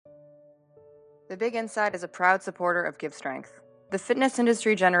The Big Inside is a proud supporter of Give Strength. The fitness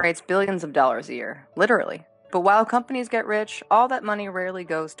industry generates billions of dollars a year, literally. But while companies get rich, all that money rarely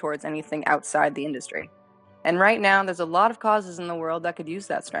goes towards anything outside the industry. And right now, there's a lot of causes in the world that could use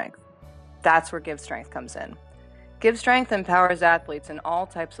that strength. That's where Give Strength comes in. Give Strength empowers athletes in all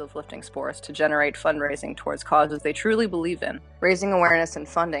types of lifting sports to generate fundraising towards causes they truly believe in, raising awareness and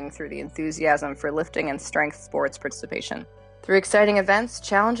funding through the enthusiasm for lifting and strength sports participation. Through exciting events,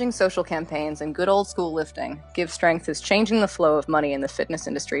 challenging social campaigns, and good old school lifting, Give Strength is changing the flow of money in the fitness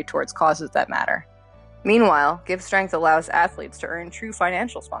industry towards causes that matter. Meanwhile, Give Strength allows athletes to earn true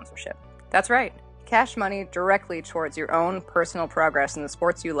financial sponsorship. That's right, cash money directly towards your own personal progress in the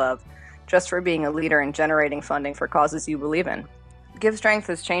sports you love, just for being a leader in generating funding for causes you believe in. Give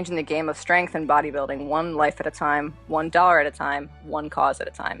Strength is changing the game of strength and bodybuilding one life at a time, $1 at a time, one cause at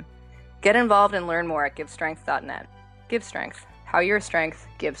a time. Get involved and learn more at givestrength.net. Give Strength. How your strength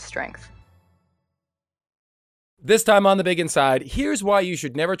gives strength. This time on The Big Inside, here's why you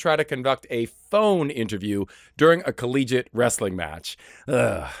should never try to conduct a phone interview during a collegiate wrestling match.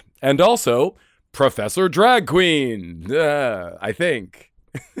 And also, Professor Drag Queen, I think.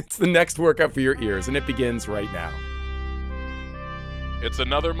 It's the next workout for your ears, and it begins right now. It's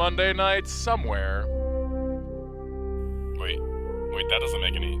another Monday night somewhere. Wait, that doesn't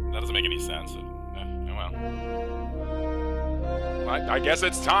make any sense. I guess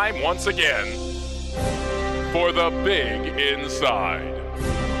it's time once again for The Big Inside.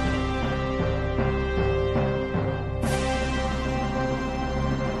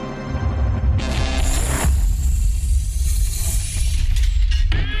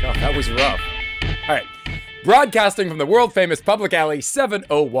 Oh, that was rough. All right. Broadcasting from the world-famous Public Alley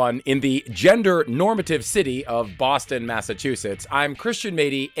 701 in the gender-normative city of Boston, Massachusetts, I'm Christian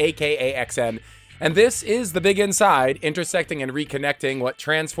Matyi, a.k.a. XN, and this is The Big Inside, intersecting and reconnecting what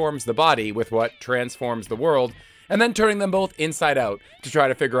transforms the body with what transforms the world, and then turning them both inside out to try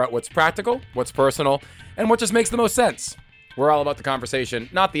to figure out what's practical, what's personal, and what just makes the most sense. We're all about the conversation,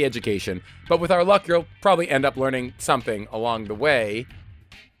 not the education, but with our luck, you'll probably end up learning something along the way.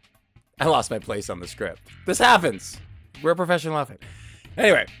 I lost my place on the script. This happens. We're a professional outfit.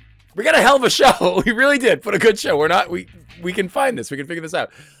 Anyway, we got a hell of a show. We really did put a good show. We can find this. We can figure this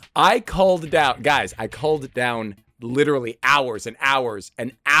out. I culled down literally hours and hours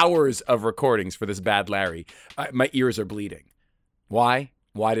and hours of recordings for this bad Larry. My ears are bleeding. Why?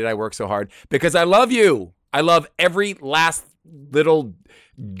 Why did I work so hard? Because I love you. I love every last little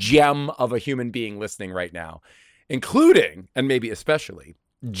gem of a human being listening right now, including, and maybe especially,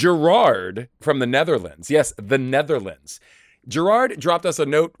 Gerard from the Netherlands. Yes, the Netherlands. Gerard dropped us a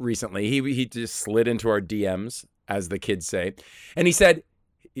note recently. He just slid into our DMs, as the kids say, and he said,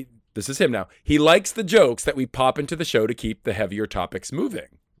 this is him now, he likes the jokes that we pop into the show to keep the heavier topics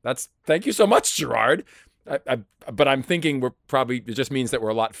moving. Thank you so much, Gerard. But I'm thinking it just means that we're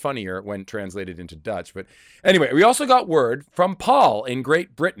a lot funnier when translated into Dutch. But anyway, we also got word from Paul in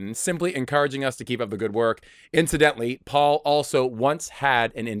Great Britain, simply encouraging us to keep up the good work. Incidentally, Paul also once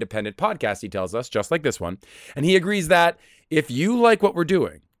had an independent podcast, he tells us, just like this one. And he agrees that if you like what we're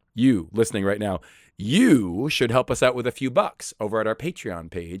doing, you listening right now, you should help us out with a few bucks over at our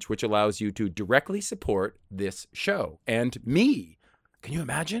Patreon page, which allows you to directly support this show and me. Can you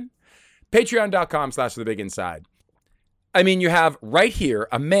imagine? Patreon.com/The Big Inside. I mean, you have right here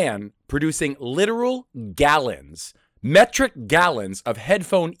a man producing literal gallons, metric gallons of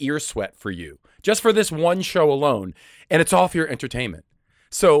headphone ear sweat for you, just for this one show alone, and it's all for your entertainment.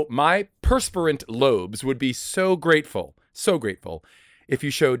 So my perspirant lobes would be so grateful if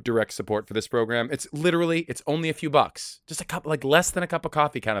you showed direct support for this program. It's only a few bucks, just a cup, like less than a cup of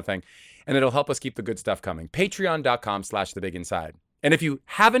coffee kind of thing, and it'll help us keep the good stuff coming. Patreon.com/The Big Inside. And if you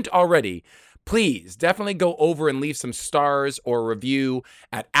haven't already, please definitely go over and leave some stars or review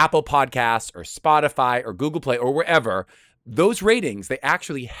at Apple Podcasts or Spotify or Google Play or wherever. Those ratings, they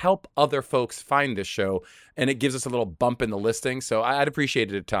actually help other folks find this show, and it gives us a little bump in the listing. So I'd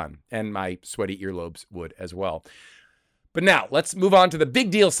appreciate it a ton, and my sweaty earlobes would as well. But now let's move on to the big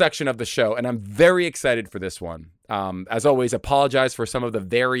deal section of the show, and I'm very excited for this one. As always, apologize for some of the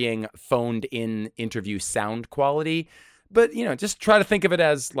varying phoned-in interview sound quality. But, just try to think of it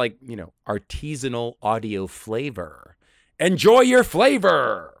as artisanal audio flavor. Enjoy your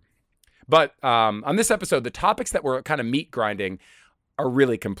flavor. But on this episode, the topics that we're kind of meat grinding are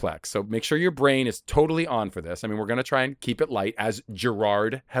really complex. So make sure your brain is totally on for this. I mean, we're going to try and keep it light, as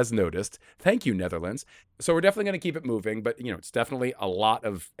Gerard has noticed. Thank you, Netherlands. So we're definitely going to keep it moving. But, it's definitely a lot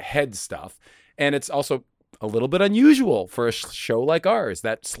of head stuff. And it's also a little bit unusual for a show like ours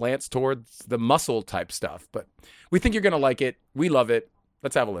that slants towards the muscle type stuff. But we think you're going to like it. We love it.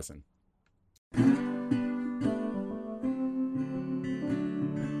 Let's have a listen.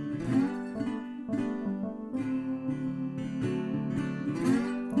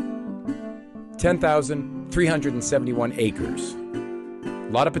 acres.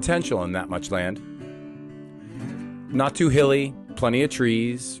 A lot of potential in that much land. Not too hilly, plenty of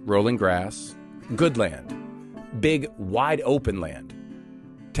trees, rolling grass. Good land. Big, wide open land.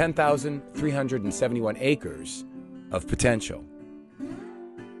 10,371 acres of potential.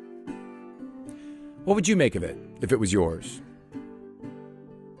 What would you make of it if it was yours?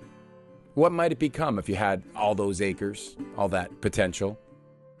 What might it become if you had all those acres, all that potential?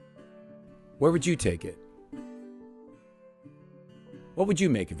 Where would you take it? What would you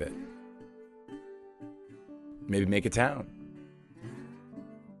make of it? Maybe make a town.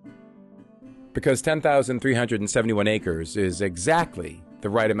 Because 10,371 acres is exactly the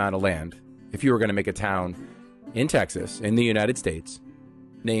right amount of land if you were going to make a town in Texas, in the United States,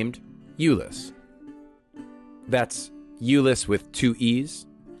 named Euless. That's Euless with two E's?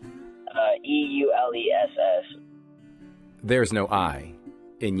 Euless. There's no I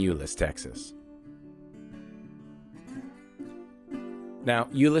in Euless, Texas. Now,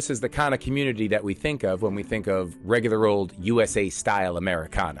 Euless is the kind of community that we think of when we think of regular old USA-style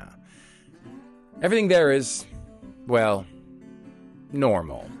Americana. Everything there is, well,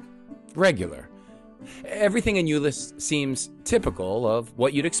 normal, regular. Everything in Euless seems typical of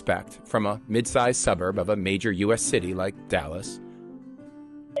what you'd expect from a mid-sized suburb of a major U.S. city like Dallas.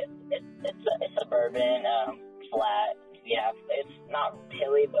 It's suburban, flat. Yeah, it's not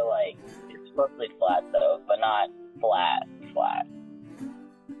hilly, but it's mostly flat though, but not flat.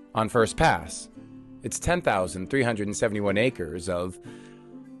 On first pass, it's 10,371 acres of,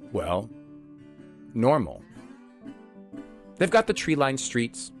 well, normal. They've got the tree-lined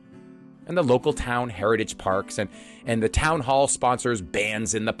streets and the local town heritage parks, and the town hall sponsors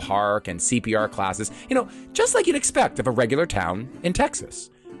bands in the park and CPR classes, just like you'd expect of a regular town in Texas.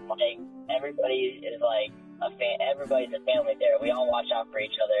 Everybody is everybody's a family there. We all watch out for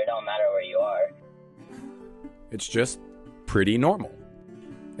each other. It don't matter where you are. It's just pretty normal.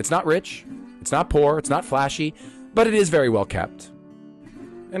 It's not rich, it's not poor, it's not flashy, but it is very well kept.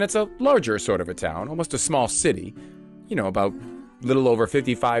 And it's a larger sort of a town, almost a small city, about a little over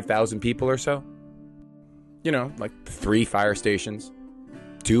 55,000 people or so. 3 fire stations,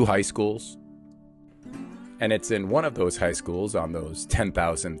 2 high schools. And it's in one of those high schools on those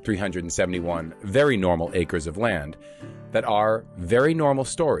 10,371 very normal acres of land that our very normal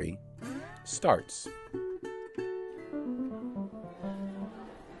story starts.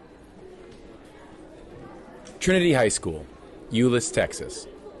 Trinity High School, Euless, Texas.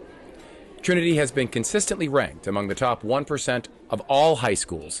 Trinity has been consistently ranked among the top 1% of all high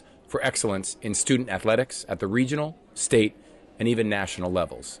schools for excellence in student athletics at the regional, state, and even national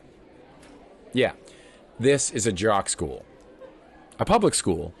levels. Yeah, this is a jock school. A public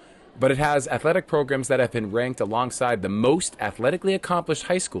school, but it has athletic programs that have been ranked alongside the most athletically accomplished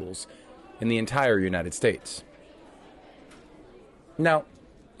high schools in the entire United States. Now,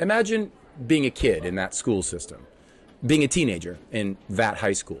 imagine being a kid in that school system, being a teenager in that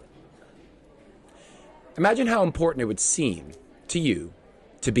high school. Imagine how important it would seem to you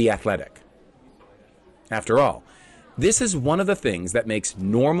to be athletic. After all, this is one of the things that makes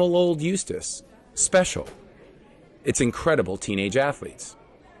normal old Eustis special. It's incredible teenage athletes.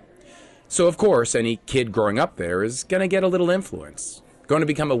 So, of course, any kid growing up there is going to get a little influence, going to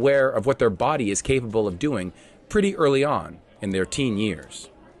become aware of what their body is capable of doing pretty early on in their teen years.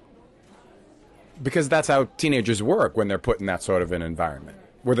 Because that's how teenagers work when they're put in that sort of an environment,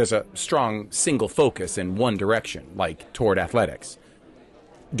 where there's a strong single focus in one direction, like toward athletics.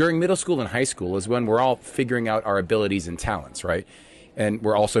 During middle school and high school is when we're all figuring out our abilities and talents, right? And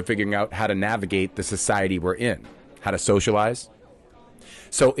we're also figuring out how to navigate the society we're in, how to socialize.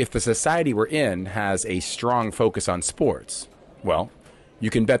 So if the society we're in has a strong focus on sports, well, you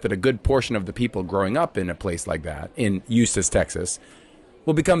can bet that a good portion of the people growing up in a place like that, in Eustis, Texas,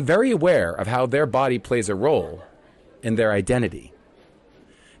 will become very aware of how their body plays a role in their identity.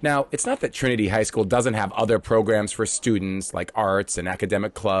 Now, it's not that Trinity High School doesn't have other programs for students like arts and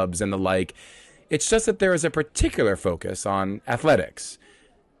academic clubs and the like. It's just that there is a particular focus on athletics,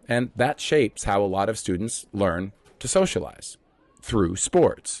 and that shapes how a lot of students learn to socialize through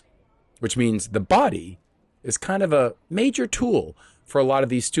sports, which means the body is kind of a major tool for a lot of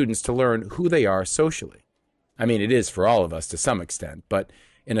these students to learn who they are socially. I mean, it is for all of us to some extent, but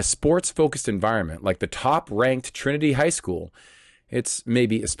in a sports-focused environment like the top-ranked Trinity High School, it's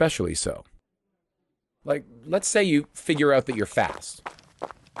maybe especially so. Like, let's say you figure out that you're fast.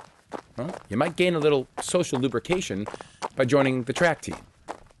 Well, you might gain a little social lubrication by joining the track team.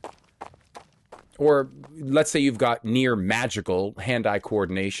 Or let's say you've got near magical hand-eye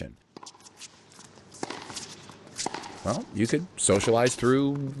coordination. Well, you could socialize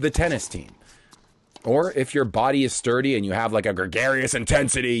through the tennis team. Or if your body is sturdy and you have like a gregarious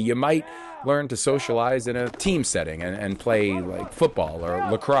intensity, you might learn to socialize in a team setting and play like football or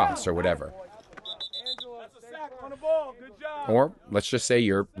lacrosse or whatever. Or let's just say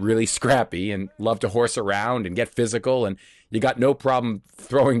you're really scrappy and love to horse around and get physical and you got no problem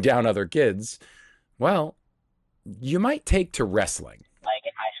throwing down other kids. Well, you might take to wrestling. Like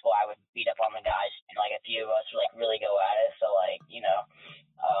in high school, I would beat up on the guys, and like a few of us would like really go at it. So like, you know,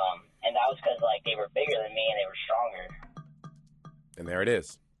 and that was because like they were bigger than me and they were stronger. And there it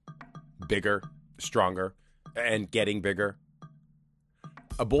is. Bigger, stronger, and getting bigger.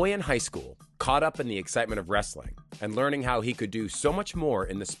 A boy in high school caught up in the excitement of wrestling and learning how he could do so much more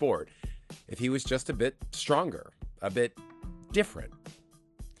in the sport if he was just a bit stronger, a bit different.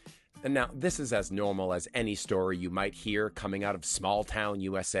 And now, this is as normal as any story you might hear coming out of small town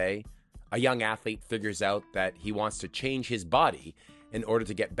USA. A young athlete figures out that he wants to change his body in order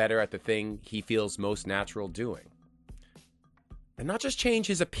to get better at the thing he feels most natural doing. And not just change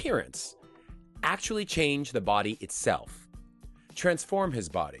his appearance, actually change the body itself. Transform his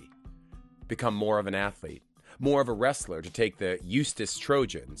body. Become more of an athlete, more of a wrestler, to take the Eustis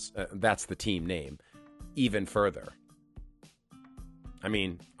Trojans, that's the team name, even further. I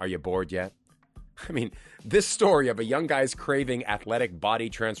mean, are you bored yet? I mean, this story of a young guy's craving athletic body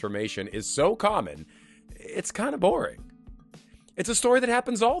transformation is so common, it's kind of boring. It's a story that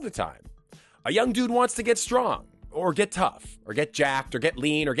happens all the time. A young dude wants to get strong, or get tough, or get jacked, or get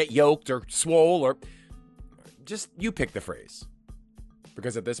lean, or get yoked, or swole, or just you pick the phrase.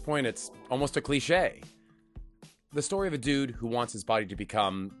 Because at this point, it's almost a cliche. The story of a dude who wants his body to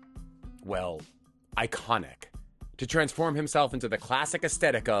become, well, iconic. To transform himself into the classic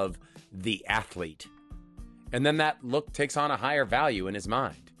aesthetic of the athlete. And then that look takes on a higher value in his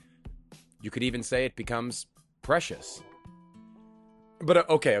mind. You could even say it becomes precious. But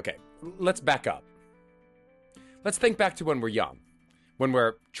okay, let's back up. Let's think back to when we're young. When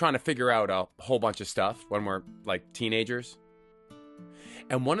we're trying to figure out a whole bunch of stuff. When we're like teenagers.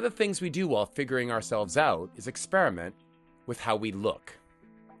 And one of the things we do while figuring ourselves out is experiment with how we look.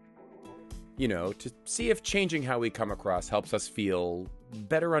 You know, to see if changing how we come across helps us feel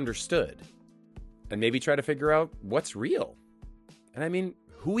better understood. And maybe try to figure out what's real. And I mean,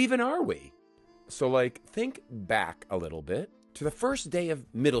 who even are we? So like, think back a little bit to the first day of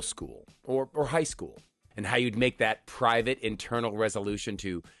middle school or high school. And how you'd make that private internal resolution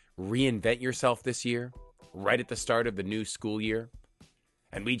to reinvent yourself this year, right at the start of the new school year.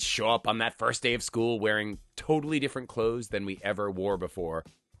 And we'd show up on that first day of school wearing totally different clothes than we ever wore before.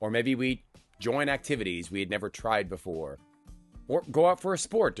 Or maybe we'd join activities we had never tried before. Or go out for a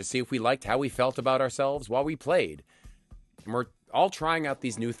sport to see if we liked how we felt about ourselves while we played. And we're all trying out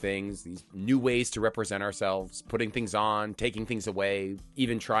these new things, these new ways to represent ourselves, putting things on, taking things away,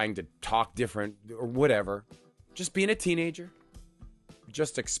 even trying to talk different or whatever. Just being a teenager.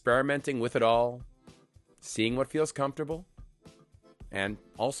 Just experimenting with it all. Seeing what feels comfortable. And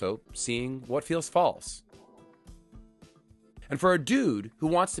also seeing what feels false. And for a dude who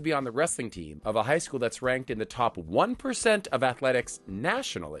wants to be on the wrestling team of a high school that's ranked in the top 1% of athletics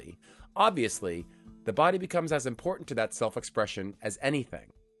nationally, obviously, the body becomes as important to that self-expression as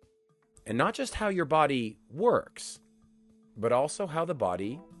anything. And not just how your body works, but also how the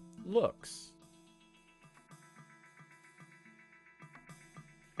body looks.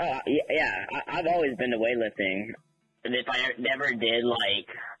 Yeah. I've always been to weightlifting. And if I never did like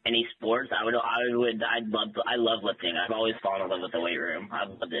any sports, I love lifting. I've always fallen in love with the weight room. I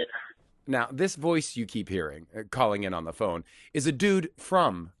loved it. Now, this voice you keep hearing, calling in on the phone, is a dude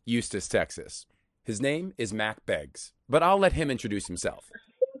from Eustis, Texas. His name is Mack Beggs, but I'll let him introduce himself.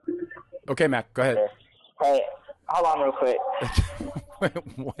 Okay, Mack, go ahead. Hey, hold on real quick.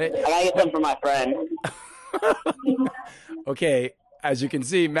 What? I gotta get some for my friend. Okay, as you can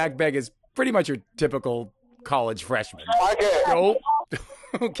see, Mack Begg is pretty much your typical college freshman. Parker. Oh,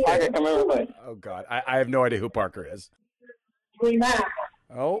 okay. Parker, come here real quick. Oh, God. I have no idea who Parker is. Bring Mack.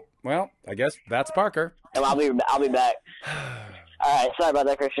 Oh, well, I guess that's Parker. I'll be back. All right, sorry about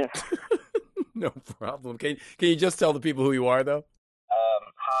that, Christian. No problem. Can you just tell the people who you are, though?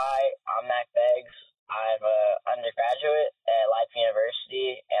 Hi, I'm Mack Beggs. I'm an undergraduate at Life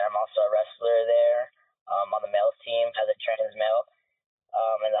University, and I'm also a wrestler there on the male team as a trans male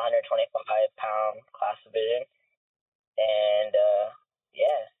in the 125-pound class division. And,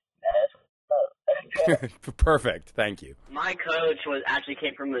 yeah, that's what's up. Perfect. Thank you. My coach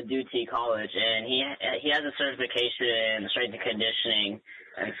came from a Duty college, and he has a certification in strength and conditioning.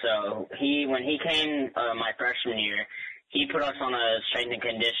 And so when he came my freshman year, he put us on a strength and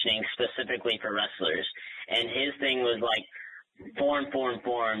conditioning specifically for wrestlers. And his thing was like, form.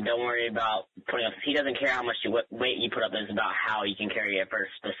 Don't worry about putting up. He doesn't care how much weight you put up. It's about how you can carry it for a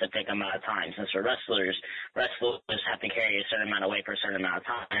specific amount of time. Since for wrestlers have to carry a certain amount of weight for a certain amount of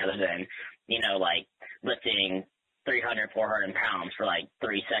time, rather than, like lifting 300, 400 pounds for like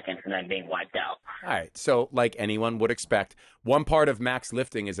 3 seconds and then being wiped out. All right. So like anyone would expect, one part of Mack's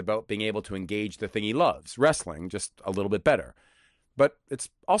lifting is about being able to engage the thing he loves, wrestling, just a little bit better. But it's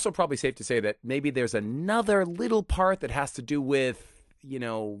also probably safe to say that maybe there's another little part that has to do with,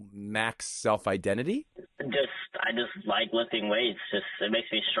 Mack's self-identity. I just like lifting weights. It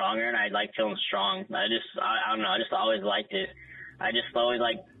makes me stronger, and I like feeling strong. I don't know. I just always liked it. I just always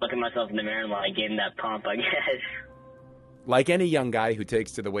like looking myself in the mirror and like getting that pump, I guess. Like any young guy who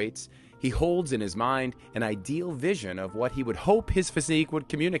takes to the weights, he holds in his mind an ideal vision of what he would hope his physique would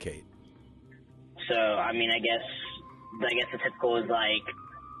communicate. So, I guess the typical is like,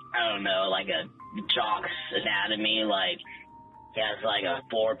 I don't know, like a jock's anatomy. Like, he has like a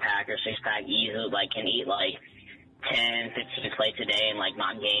 4-pack or 6-pack easily, like can eat like 10, 15 plates a day and like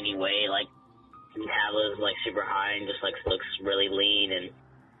not gain any weight. Like, metabolism is like super high and just like looks really lean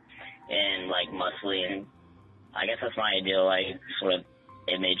and like muscly. And I guess that's my ideal like sort of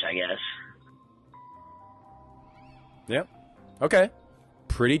image, I guess. Yep. Okay.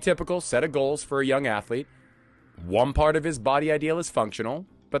 Pretty typical set of goals for a young athlete. One part of his body ideal is functional,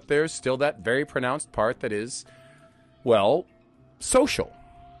 but there's still that very pronounced part that is, well, social.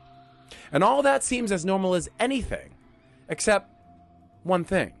 And all that seems as normal as anything, except one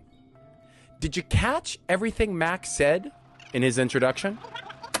thing. Did you catch everything Mack said in his introduction?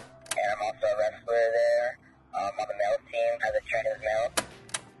 And I'm also a wrestler there on the male team as a trainer's male.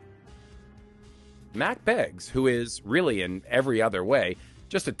 Mack Beggs, who is really in every other way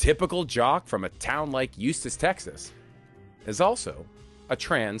just a typical jock from a town like Eustis, Texas, is also a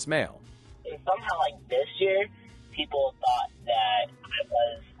trans male. And somehow, like this year, people thought that I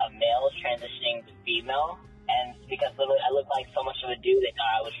was a male transitioning to female, and because literally I looked like so much of a dude, they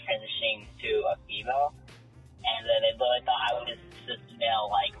thought I was transitioning to a female, and then they literally thought I was just male,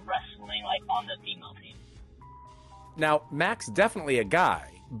 like wrestling, like on the female team. Now, Mack's definitely a guy,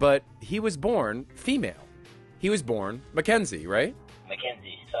 but he was born female. He was born Mackenzie, right?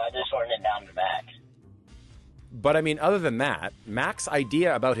 Mackenzie, so I just shortened it down to Mack. But other than that, Mack's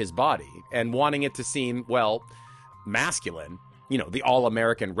idea about his body and wanting it to seem, well, masculine, the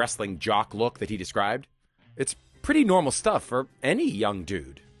all-American wrestling jock look that he described, it's pretty normal stuff for any young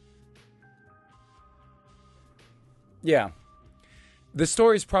dude. Yeah, the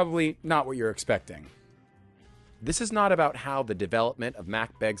story's probably not what you're expecting. This is not about how the development of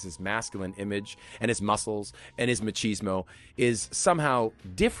Mack Beggs' masculine image and his muscles and his machismo is somehow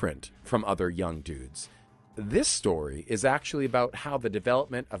different from other young dudes. This story is actually about how the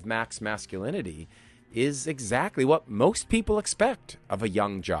development of Mack's masculinity is exactly what most people expect of a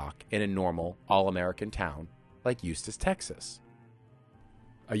young jock in a normal, all-American town like Eustis, Texas.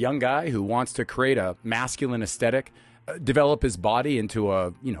 A young guy who wants to create a masculine aesthetic, develop his body into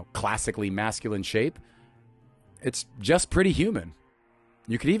a, classically masculine shape. It's just pretty human.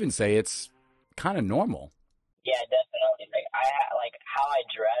 You could even say it's kind of normal. Yeah, definitely. Like how I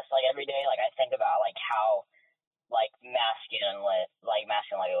dress like every day. Like I think about like how like masculine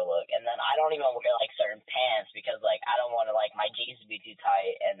it would look, and then I don't even wear like certain pants because like I don't want to like my jeans to be too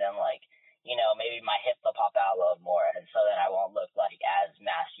tight, and then like maybe my hips will pop out a little more, and so then I won't look like as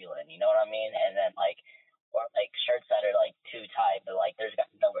masculine. You know what I mean? And then like. Or like shirts that are like too tight, but like there's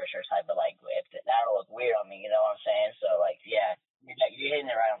nowhere shirts tight, but like if that'll look weird on me, you know what I'm saying? So like yeah, you're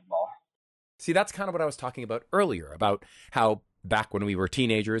hitting it right on the ball. See, that's kind of what I was talking about earlier, about how back when we were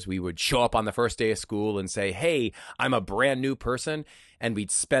teenagers, we would show up on the first day of school and say, hey, I'm a brand new person. And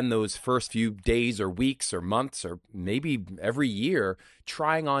we'd spend those first few days or weeks or months or maybe every year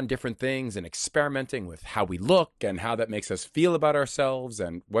trying on different things and experimenting with how we look and how that makes us feel about ourselves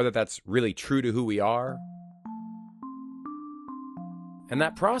and whether that's really true to who we are. And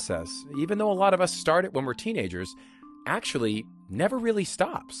that process, even though a lot of us start it when we're teenagers, actually never really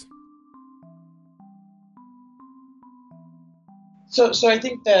stops. So I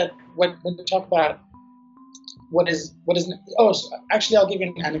think that when we talk about actually I'll give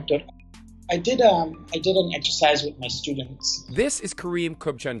you an anecdote. I did an exercise with my students. This is Kareem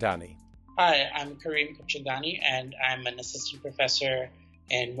Kubchandani. Hi, I'm Kareem Kubchandani, and I'm an assistant professor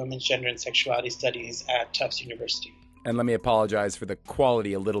in women's gender and sexuality studies at Tufts University. And let me apologize for the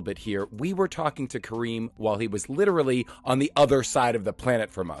quality a little bit here. We were talking to Kareem while he was literally on the other side of the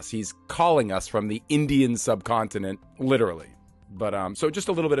planet from us. He's calling us from the Indian subcontinent, literally. But so just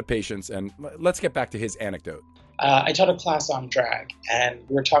a little bit of patience, and let's get back to his anecdote. I taught a class on drag, and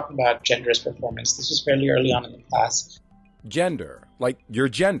we were talking about gender as performance. This was fairly early on in the class. Gender, like your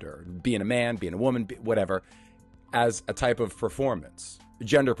gender, being a man, being a woman, whatever, as a type of performance.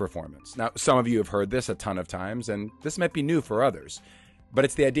 Gender performance. Now, some of you have heard this a ton of times, and this might be new for others, but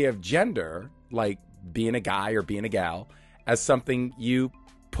it's the idea of gender, like being a guy or being a gal, as something you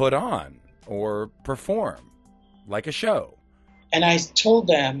put on or perform, like a show. And I told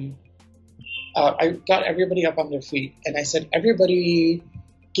them, I got everybody up on their feet, and I said, everybody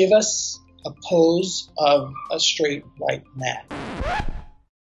give us a pose of a straight white man.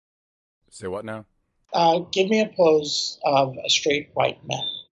 Say what now? Give me a pose of a straight white man.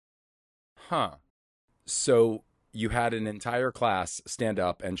 Huh. So you had an entire class stand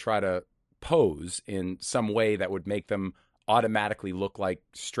up and try to pose in some way that would make them automatically look like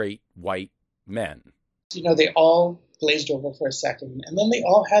straight white men. You know, they all glazed over for a second, and then they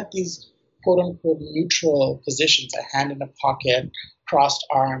all had these quote-unquote neutral positions, a hand in a pocket, crossed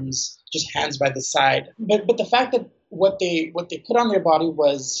arms, just hands by the side. But the fact that what they put on their body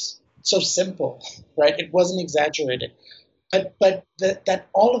was so simple, right? It wasn't exaggerated. But that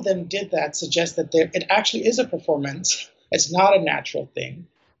all of them did that suggests that it actually is a performance. It's not a natural thing,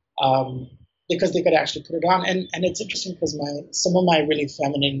 because they could actually put it on. And it's interesting because some of my really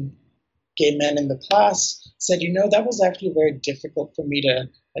feminine gay men in the class said, that was actually very difficult for me to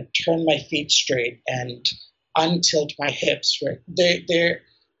turn my feet straight and untilt my hips, right?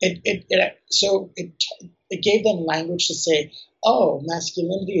 So it gave them language to say, oh,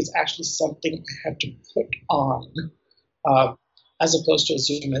 masculinity is actually something I have to put on, as opposed to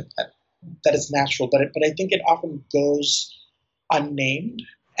assuming that it's natural. But I think it often goes unnamed,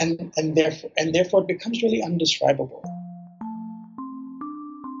 and therefore it becomes really undescribable.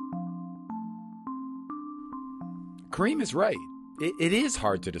 Kareem is right. It is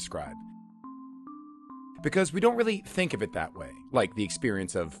hard to describe. Because we don't really think of it that way, like the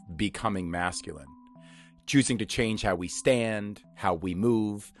experience of becoming masculine. Choosing to change how we stand, how we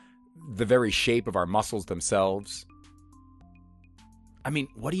move, the very shape of our muscles themselves. I mean,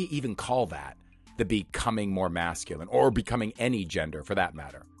 what do you even call that? The becoming more masculine, or becoming any gender for that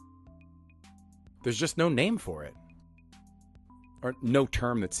matter. There's just no name for it. Or no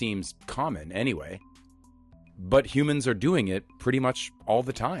term that seems common anyway. But humans are doing it pretty much all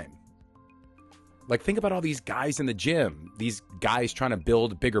the time. Like, think about all these guys in the gym, these guys trying to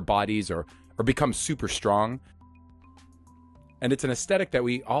build bigger bodies or become super strong. And it's an aesthetic that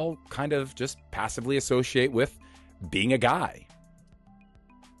we all kind of just passively associate with being a guy.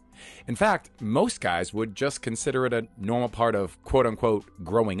 In fact, most guys would just consider it a normal part of quote-unquote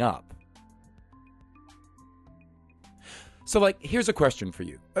growing up. So, like, here's a question for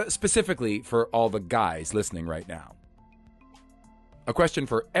you, specifically for all the guys listening right now. A question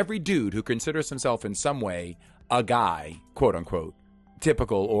for every dude who considers himself in some way a guy, quote-unquote,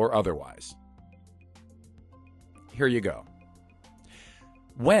 typical or otherwise. Here you go.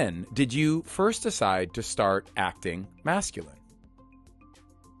 When did you first decide to start acting masculine?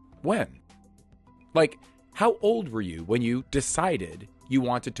 When? Like, how old were you when you decided you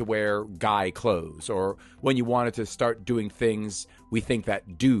wanted to wear guy clothes, or when you wanted to start doing things we think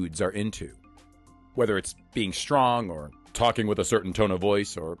that dudes are into? Whether it's being strong or talking with a certain tone of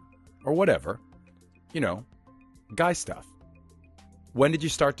voice or whatever. Guy stuff. When did you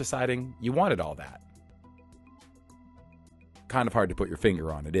start deciding you wanted all that? Kind of hard to put your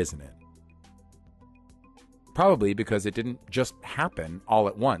finger on it, isn't it? Probably because it didn't just happen all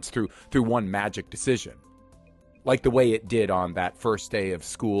at once through one magic decision. Like the way it did on that first day of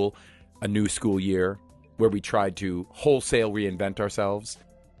school, a new school year, where we tried to wholesale reinvent ourselves.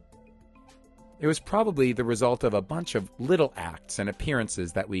 It was probably the result of a bunch of little acts and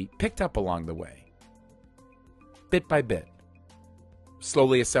appearances that we picked up along the way. Bit by bit.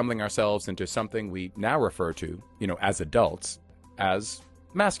 Slowly assembling ourselves into something we now refer to, as adults, as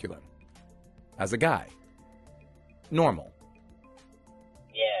masculine. As a guy. Normal.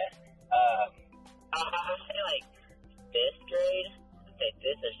 Yeah. I would say, like, 5th grade, say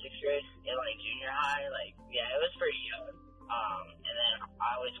 5th or 6th grade, in, like, junior high, it was pretty young. And then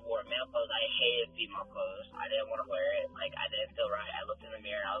I always wore male clothes. I hated female clothes. I didn't want to wear it. Like, I didn't feel right. I looked in the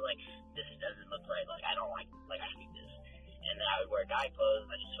mirror and I was like, this doesn't look right. Like, I don't like I hate this. And then I would wear guy clothes.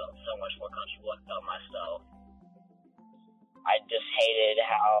 I just felt so much more comfortable. I felt myself. I just hated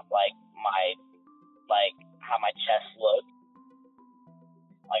how, how my chest looked.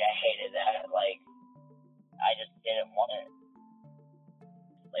 Like, I hated that. Like, I I just didn't want it.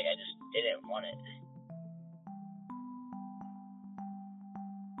 Like, I just didn't want it.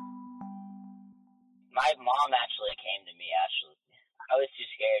 My mom actually came to me, actually. I was too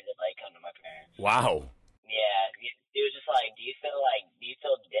scared to, like, come to my parents. Wow. Yeah, it was just like, do you feel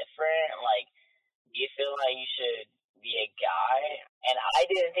different? Like, do you feel like you should be a guy? And I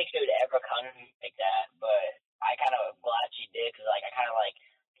didn't think she would ever come to me like that, but I kind of glad she did, because, like, I kind of, like,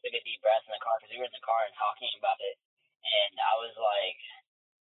 took a deep breath in the car, because we were in the car and talking about it, and I was like,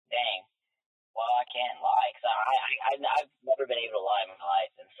 dang, well, I can't lie, because I've never been able to lie in my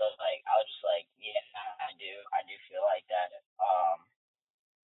life, and so, like, I was just like, yeah, I do feel like that.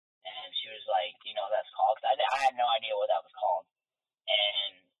 And she was like, you know what that's called? Because I had no idea what that was called.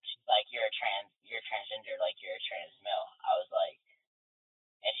 And she's like, you're transgender, like, you're a trans male. I was like,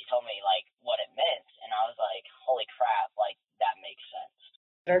 and she told me, like, what it meant. And I was like, holy crap, like, that makes sense.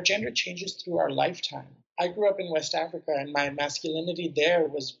 Our gender changes through our lifetime. I grew up in West Africa, and my masculinity there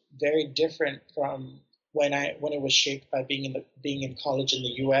was very different from when it was shaped by being in college in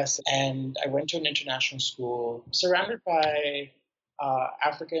the U.S. And I went to an international school surrounded by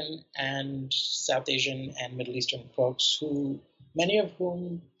African and South Asian and Middle Eastern folks, many of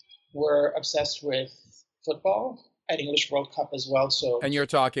whom were obsessed with football at English World Cup as well. So, and you're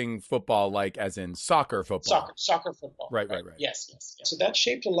talking football, like as in soccer football. Soccer football. Right. Yes. So that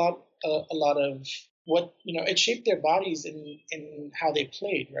shaped a lot of what, it shaped their bodies in how they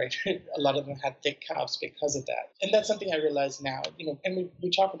played, right? A lot of them had thick calves because of that. And that's something I realize now, and we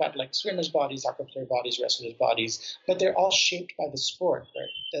talk about, like, swimmers' bodies, soccer player bodies, wrestlers' bodies, but they're all shaped by the sport, right?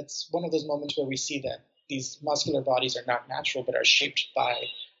 That's one of those moments where we see that these muscular bodies are not natural, but are shaped by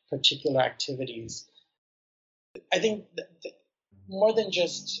particular activities. I think that more than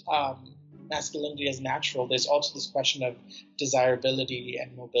just masculinity as natural, there's also this question of desirability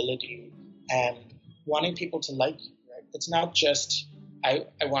and mobility and wanting people to like you, right? It's not just I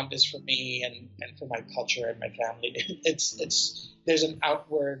want this for me and for my culture and my family. There's an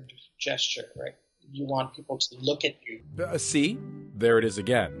outward gesture, right? You want people to look at you. See? There it is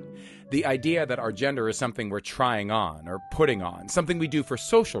again. The idea that our gender is something we're trying on or putting on, something we do for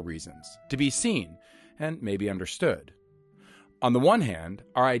social reasons, to be seen and maybe understood. On the one hand,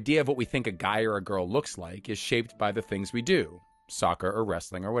 our idea of what we think a guy or a girl looks like is shaped by the things we do, soccer or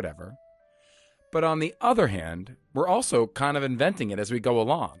wrestling or whatever. But on the other hand, we're also kind of inventing it as we go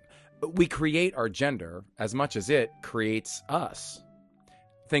along. We create our gender as much as it creates us.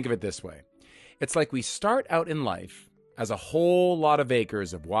 Think of it this way. It's like we start out in life as a whole lot of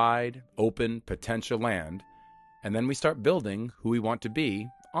acres of wide, open, potential land, and then we start building who we want to be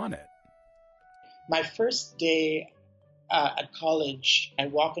on it. My first day at college, I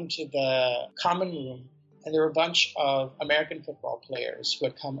walk into the common room, and there were a bunch of American football players who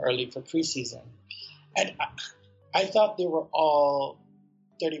had come early for preseason. And I thought they were all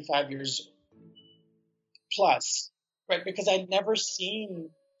 35 years plus, right? Because I'd never seen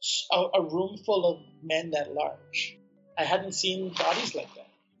a room full of men that large. I hadn't seen bodies like that.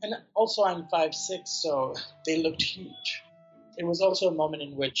 And also I'm 5'6", so they looked huge. It was also a moment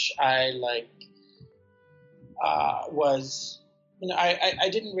in which I I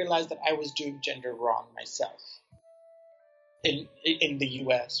didn't realize that I was doing gender wrong myself in the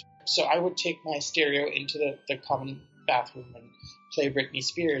US. So I would take my stereo into the common bathroom and play Britney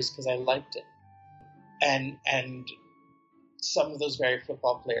Spears because I liked it. And some of those very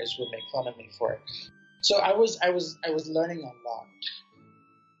football players would make fun of me for it. So I was learning a lot.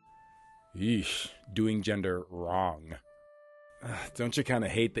 Yeesh, doing gender wrong. Don't you kind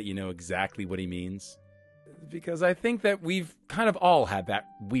of hate that you know exactly what he means? Because I think that we've kind of all had that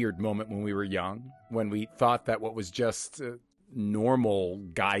weird moment when we were young, when we thought that what was just normal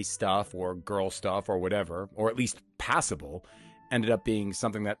guy stuff or girl stuff or whatever, or at least passable, ended up being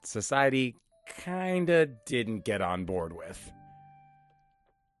something that society kind of didn't get on board with.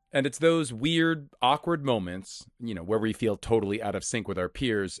 And it's those weird, awkward moments, where we feel totally out of sync with our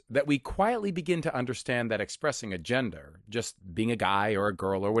peers, that we quietly begin to understand that expressing a gender, just being a guy or a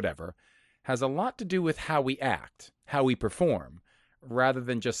girl or whatever, has a lot to do with how we act, how we perform, rather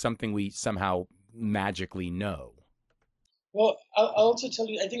than just something we somehow magically know. Well, I'll also tell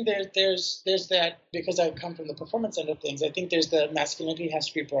you, I think there's that, because I come from the performance end of things, I think there's the masculinity has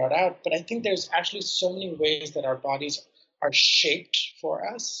to be brought out, but I think there's actually so many ways that our bodies are shaped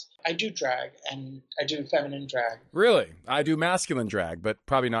for us. I do drag, and I do feminine drag. Really? I do masculine drag, but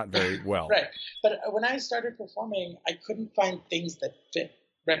probably not very well. Right. But when I started performing, I couldn't find things that fit.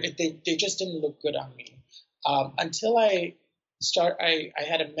 Right? They just didn't look good on me. Until I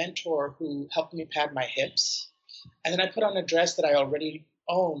had a mentor who helped me pad my hips. And then I put on a dress that I already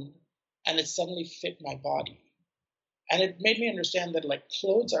owned, and it suddenly fit my body. And it made me understand that like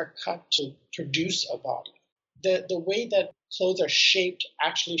clothes are cut to produce a body. The way that clothes are shaped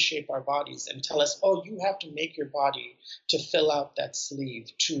actually shape our bodies and tell us, oh, you have to make your body to fill out that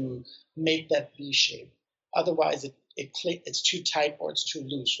sleeve, to make that V shape. Otherwise, it's too tight or it's too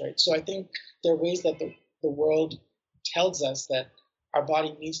loose, right? So I think there are ways that the world tells us that our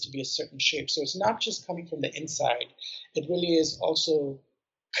body needs to be a certain shape. So it's not just coming from the inside. It really is also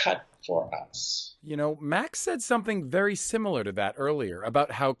cut for us. You know, Mack said something very similar to that earlier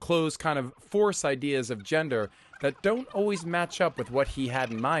about how clothes kind of force ideas of gender that don't always match up with what he had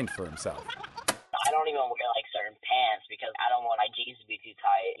in mind for himself. I don't even wear like certain pants because I don't want my jeans to be too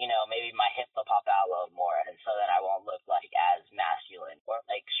tight. You know, maybe my hips will pop out a little more, and so then I won't look like as masculine. Or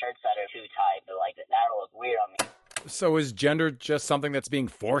like shirts that are too tight, but like that'll look weird on me. So is gender just something that's being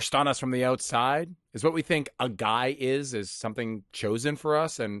forced on us from the outside? Is what we think a guy is something chosen for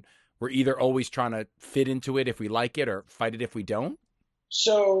us, and we're either always trying to fit into it if we like it or fight it if we don't?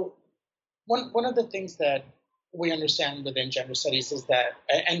 So one of the things that we understand within gender studies is that,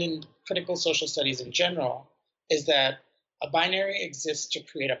 and in critical social studies in general, is that a binary exists to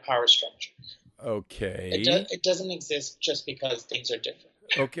create a power structure. Okay. It doesn't exist just because things are different.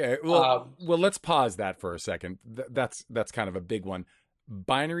 Okay. Well, let's pause that for a second. That's kind of a big one.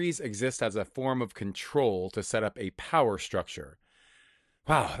 Binaries exist as a form of control to set up a power structure.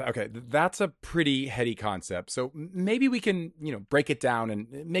 Wow. Okay. That's a pretty heady concept. So maybe we can, break it down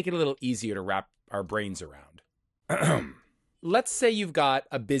and make it a little easier to wrap our brains around. Let's say you've got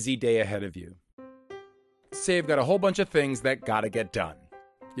a busy day ahead of you. Say you've got a whole bunch of things that gotta get done.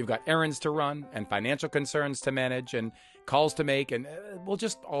 You've got errands to run and financial concerns to manage and calls to make and,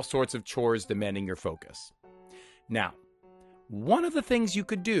 just all sorts of chores demanding your focus. Now, one of the things you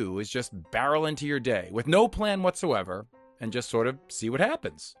could do is just barrel into your day with no plan whatsoever and just sort of see what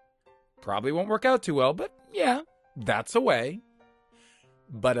happens. Probably won't work out too well, but yeah, that's a way.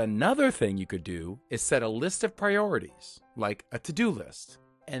 But another thing you could do is set a list of priorities, like a to-do list.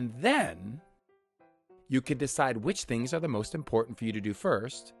 And then you could decide which things are the most important for you to do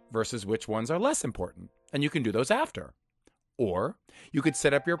first versus which ones are less important. And you can do those after. Or you could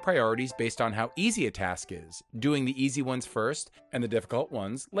set up your priorities based on how easy a task is, doing the easy ones first and the difficult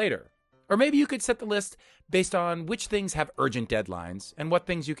ones later. Or maybe you could set the list based on which things have urgent deadlines and what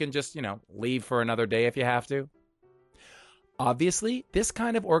things you can just, leave for another day if you have to. Obviously, this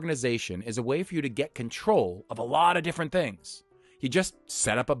kind of organization is a way for you to get control of a lot of different things. You just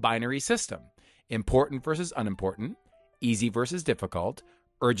set up a binary system. Important versus unimportant, easy versus difficult,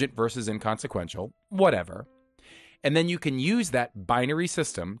 urgent versus inconsequential, whatever. And then you can use that binary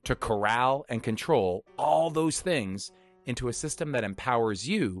system to corral and control all those things into a system that empowers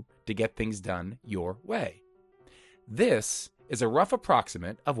you to get things done your way. This is a rough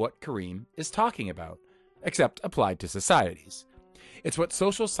approximate of what Kareem is talking about, except applied to societies. It's what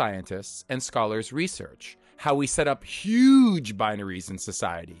social scientists and scholars research, how we set up huge binaries in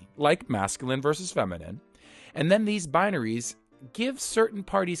society, like masculine versus feminine, and then these binaries give certain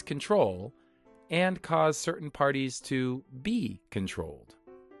parties control and cause certain parties to be controlled.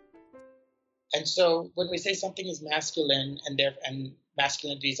 And so when we say something is masculine and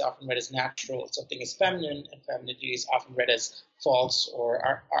masculinity is often read as natural, something is feminine and femininity is often read as false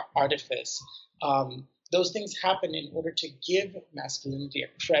or artifice, those things happen in order to give masculinity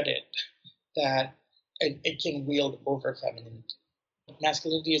a credit that it can wield over femininity.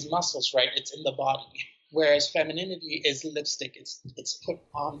 Masculinity is muscles, right? It's in the body. Whereas femininity is lipstick. It's put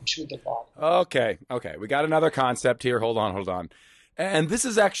onto the body. Okay. We got another concept here. Hold on. And this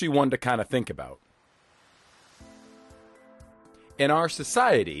is actually one to kind of think about. In our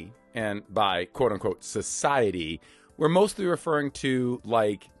society, and by quote-unquote society, we're mostly referring to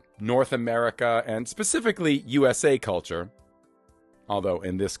like North America and specifically USA culture. Although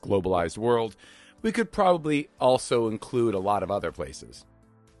in this globalized world, we could probably also include a lot of other places.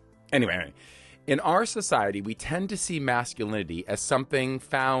 Anyway, in our society, we tend to see masculinity as something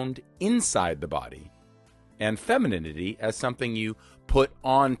found inside the body, and femininity as something you put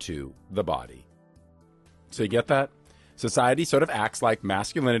onto the body. So you get that? Society sort of acts like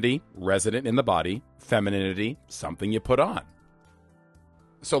masculinity, resident in the body, femininity, something you put on.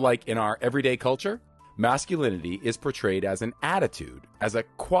 So like in our everyday culture, masculinity is portrayed as an attitude, as a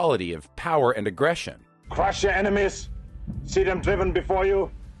quality of power and aggression. Crush your enemies, see them driven before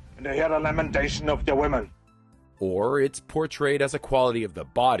you, and hear the lamentation of their women. Or it's portrayed as a quality of the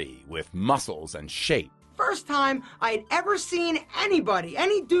body with muscles and shape. First time I had ever seen any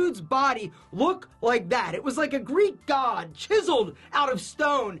dude's body look like that. It was like a Greek god chiseled out of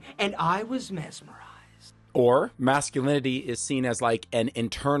stone, and I was mesmerized. Or masculinity is seen as like an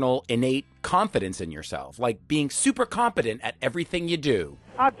internal, innate confidence in yourself, like being super competent at everything you do.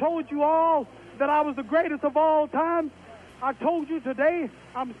 I told you all that I was the greatest of all time. I told you today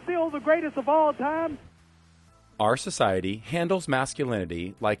I'm still the greatest of all time. Our society handles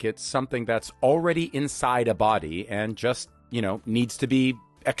masculinity like it's something that's already inside a body and just, needs to be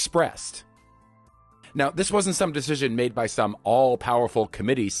expressed. Now, this wasn't some decision made by some all-powerful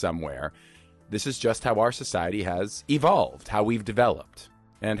committee somewhere. This is just how our society has evolved, how we've developed,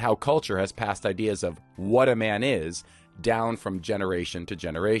 and how culture has passed ideas of what a man is down from generation to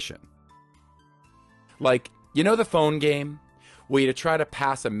generation. Like, the phone game, where you try to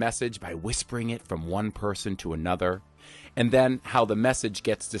pass a message by whispering it from one person to another, and then how the message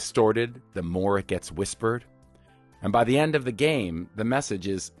gets distorted the more it gets whispered? And by the end of the game, the message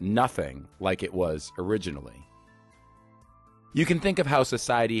is nothing like it was originally. You can think of how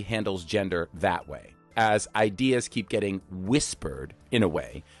society handles gender that way, as ideas keep getting whispered, in a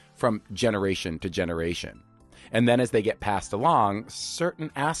way, from generation to generation. And then as they get passed along, certain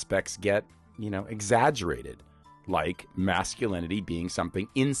aspects get, exaggerated, like masculinity being something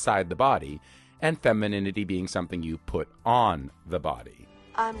inside the body and femininity being something you put on the body.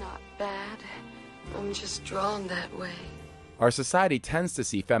 I'm not bad. I'm just drawn that way. Our society tends to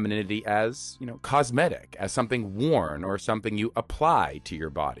see femininity as, cosmetic, as something worn or something you apply to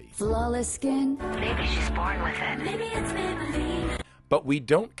your body. Flawless skin. Maybe she's born with it. Maybe it's Maybelline. But we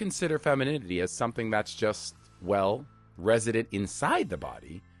don't consider femininity as something that's just, resident inside the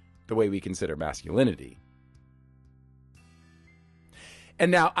body, the way we consider masculinity.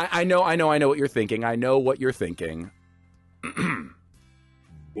 And now, I know what you're thinking. I know what you're thinking.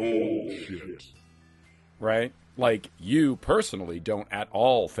 Bullshit. Right? Like, you personally don't at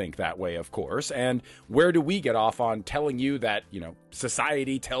all think that way, of course. And where do we get off on telling you that,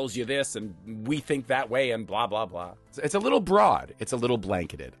 society tells you this and we think that way and blah, blah, blah? It's a little broad. It's a little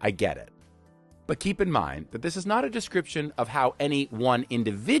blanketed. I get it. But keep in mind that this is not a description of how any one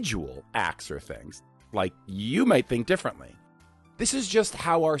individual acts or thinks. Like, you might think differently. This is just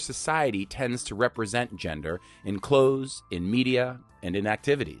how our society tends to represent gender in clothes, in media, and in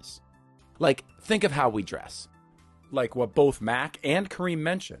activities. Like, think of how we dress. Like what both Mack and Kareem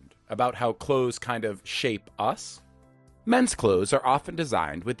mentioned about how clothes kind of shape us. Men's clothes are often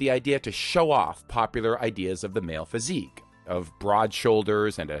designed with the idea to show off popular ideas of the male physique, of broad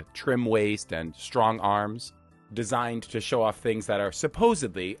shoulders and a trim waist and strong arms, designed to show off things that are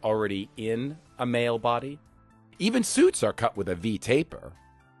supposedly already in a male body. Even suits are cut with a V-taper.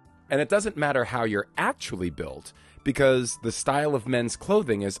 And it doesn't matter how you're actually built, because the style of men's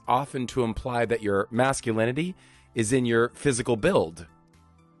clothing is often to imply that your masculinity is in your physical build.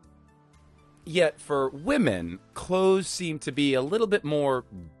 Yet for women, clothes seem to be a little bit more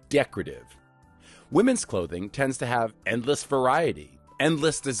decorative. Women's clothing tends to have endless variety,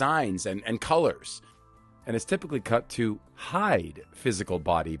 endless designs and colors, and is typically cut to hide physical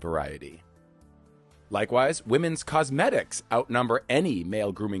body variety. Likewise, women's cosmetics outnumber any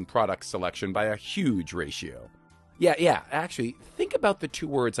male grooming product selection by a huge ratio. Yeah, actually, think about the two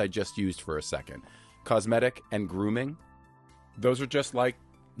words I just used for a second. Cosmetic and grooming. Those are just like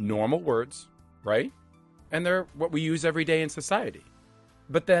normal words, right? And they're what we use every day in society.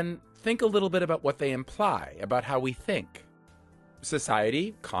 But then think a little bit about what they imply, about how we think.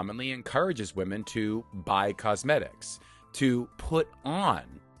 Society commonly encourages women to buy cosmetics, to put on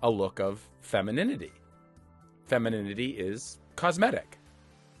a look of femininity. Femininity is cosmetic.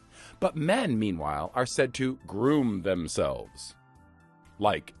 But men, meanwhile, are said to groom themselves.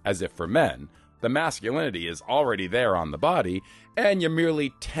 Like, as if for men, the masculinity is already there on the body, and you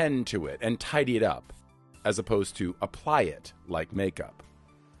merely tend to it and tidy it up, as opposed to apply it like makeup.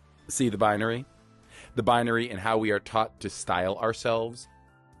 See the binary? The binary in how we are taught to style ourselves.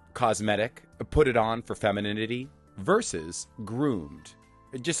 Cosmetic, put it on for femininity, versus groomed.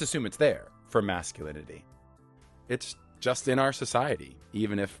 Just assume it's there for masculinity. It's just in our society,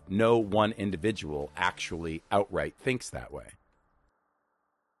 even if no one individual actually outright thinks that way.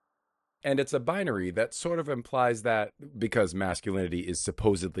 And it's a binary that sort of implies that because masculinity is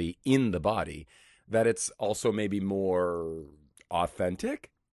supposedly in the body, that it's also maybe more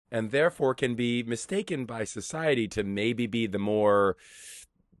authentic and therefore can be mistaken by society to maybe be the more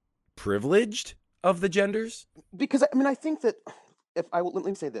privileged of the genders. Because, I think that let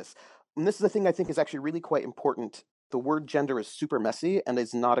me say this. And this is the thing I think is actually really quite important. The word gender is super messy and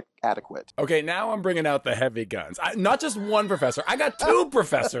is not adequate. Okay, now I'm bringing out the heavy guns. Not just one professor. I got two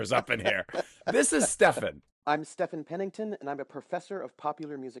professors up in here. This is Stefan. I'm Stefan Pennington, and I'm a professor of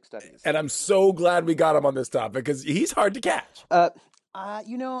popular music studies. And I'm so glad we got him on this topic, because he's hard to catch.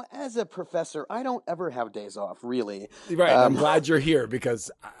 As a professor, I don't ever have days off, really. Right. I'm glad you're here because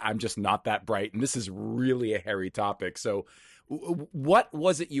I'm just not that bright. And this is really a hairy topic. So what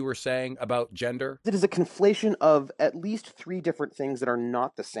was it you were saying about gender? It is a conflation of at least 3 different things that are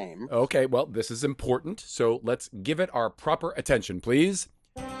not the same. Okay, well, this is important. So let's give it our proper attention, please.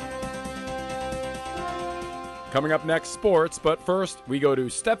 Coming up next, sports. But first, we go to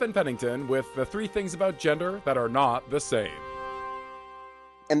Stephen Pennington with the 3 things about gender that are not the same.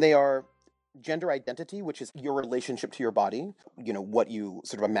 And they are gender identity, which is your relationship to your body, what you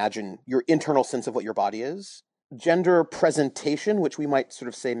sort of imagine, your internal sense of what your body is. Gender presentation, which we might sort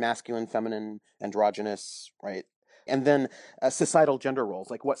of say masculine, feminine, androgynous, right? And then societal gender roles,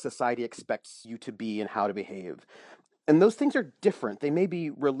 like what society expects you to be and how to behave. And those things are different. They may be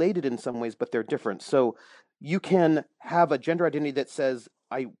related in some ways, but they're different. So you can have a gender identity that says,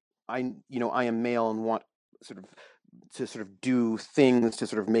 I am male and want to do things to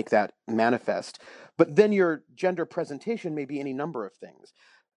sort of make that manifest. But then your gender presentation may be any number of things.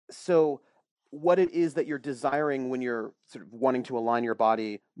 So what it is that you're desiring when you're sort of wanting to align your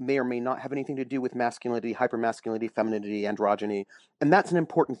body may or may not have anything to do with masculinity, hypermasculinity, femininity, androgyny. And that's an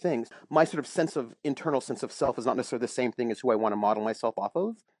important thing. My sort of internal sense of self is not necessarily the same thing as who I want to model myself off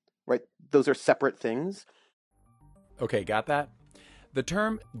of, right? Those are separate things. Okay, got that? The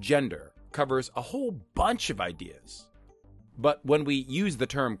term gender covers a whole bunch of ideas. But when we use the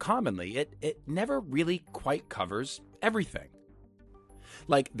term commonly, it never really quite covers everything.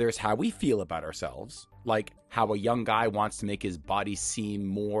 Like, there's how we feel about ourselves, like how a young guy wants to make his body seem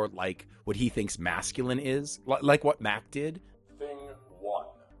more like what he thinks masculine is, like what Mack did. Thing 1.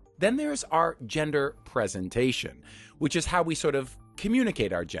 Then there's our gender presentation, which is how we sort of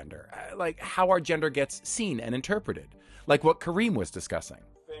communicate our gender, like how our gender gets seen and interpreted, like what Kareem was discussing.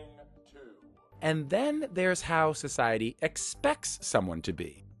 Thing 2. And then there's how society expects someone to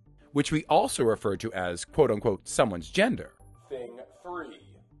be, which we also refer to as quote-unquote someone's gender. Thing 3.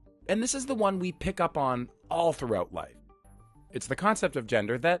 And this is the one we pick up on all throughout life. It's the concept of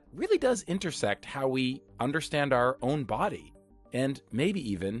gender that really does intersect how we understand our own body and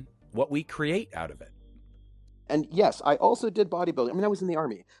maybe even what we create out of it. And yes, I also did bodybuilding. I mean, I was in the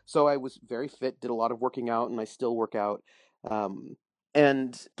Army, so I was very fit, did a lot of working out, and I still work out.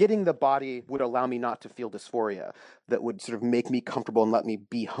 And getting the body would allow me not to feel dysphoria, that would sort of make me comfortable and let me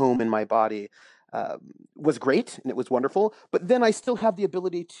be home in my body. Was great, and it was wonderful. But then I still have the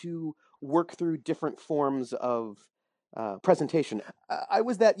ability to work through different forms of presentation. I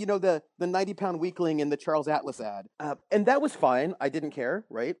was that, the 90-pound weakling in the Charles Atlas ad. And that was fine. I didn't care,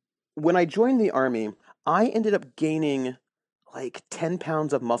 right? When I joined the Army, I ended up gaining like 10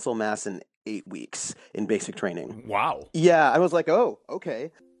 pounds of muscle mass in 8 weeks in basic training. Wow. Yeah, I was like, oh,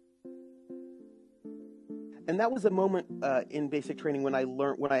 okay. And that was a moment in basic training when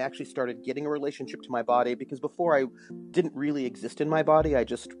I actually started getting a relationship to my body, because before I didn't really exist in my body. I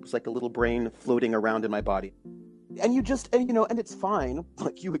just was like a little brain floating around in my body. And and it's fine.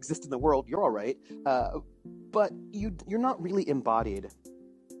 Like, you exist in the world, you're all right. But you're not really embodied.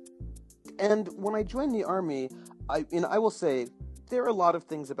 And when I joined the Army, I will say there are a lot of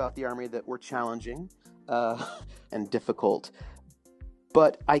things about the Army that were challenging and difficult.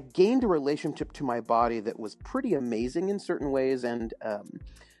 But I gained a relationship to my body that was pretty amazing in certain ways, and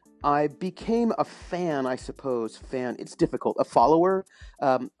I became a fan, I suppose. It's difficult. A follower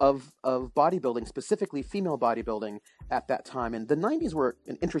of bodybuilding, specifically female bodybuilding at that time. And the 90s were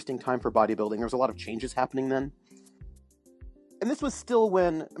an interesting time for bodybuilding. There was a lot of changes happening then. And this was still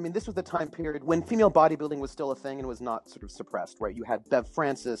this was the time period when female bodybuilding was still a thing and was not sort of suppressed, right? You had Bev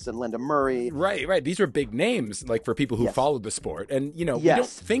Francis and Linda Murray. Right. These were big names, like, for people who followed the sport. And, we don't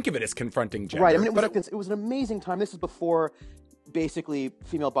think of it as confronting gender. Right. I mean, it was an amazing time. This is before, basically,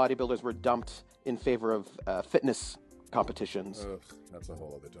 female bodybuilders were dumped in favor of fitness competitions. Ugh, that's a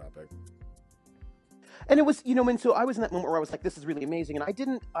whole other topic. And it was, and so I was in that moment where I was like, this is really amazing.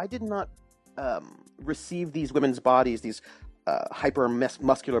 And I did not receive these women's bodies, these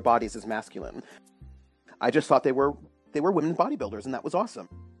muscular bodies, as masculine. I just thought they were women bodybuilders, and that was awesome.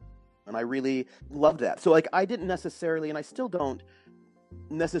 And I really loved that. So, like, I didn't necessarily, and I still don't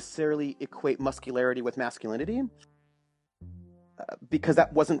necessarily equate muscularity with masculinity, because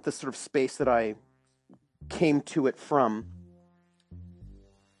that wasn't the sort of space that I came to it from.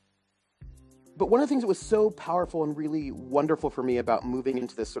 But one of the things that was so powerful and really wonderful for me about moving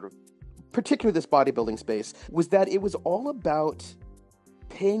into this sort of, particularly this bodybuilding space, was that it was all about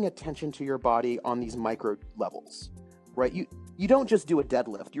paying attention to your body on these micro levels, right? You don't just do a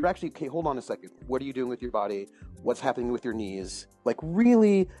deadlift. You're actually, okay, hold on a second. What are you doing with your body? What's happening with your knees? Like,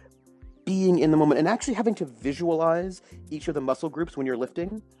 really being in the moment and actually having to visualize each of the muscle groups when you're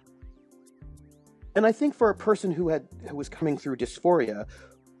lifting. And I think for a person who was coming through dysphoria,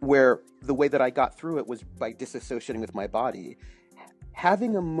 where the way that I got through it was by disassociating with my body,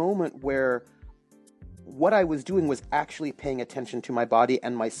 having a moment where what I was doing was actually paying attention to my body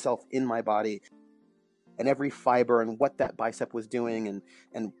and myself in my body and every fiber and what that bicep was doing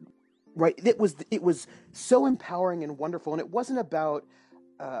and right, it was so empowering and wonderful. And it wasn't about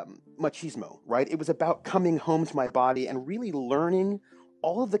machismo, right? It was about coming home to my body and really learning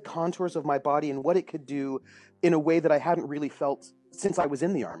all of the contours of my body and what it could do in a way that I hadn't really felt since I was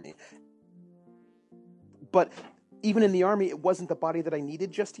in the Army. But even in the Army, it wasn't the body that I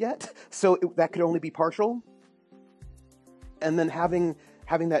needed just yet. So that could only be partial. And then having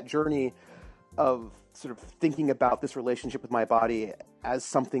that journey of sort of thinking about this relationship with my body as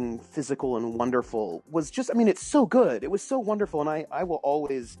something physical and wonderful was just, I mean, it's so good. It was so wonderful. And I will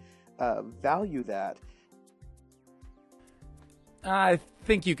always value that. I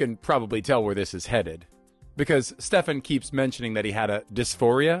think you can probably tell where this is headed, because Stefan keeps mentioning that he had a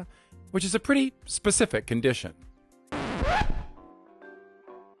dysphoria, which is a pretty specific condition.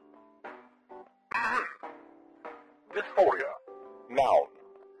 Dysphoria, noun,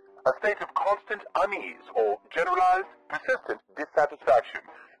 a state of constant unease or generalized, persistent dissatisfaction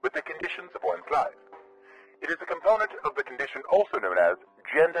with the conditions of one's life. It is a component of the condition also known as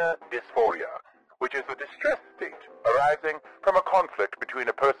gender dysphoria, which is a distressed state arising from a conflict between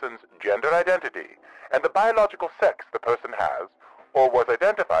a person's gender identity and the biological sex the person has or was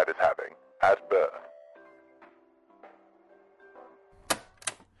identified as having at birth.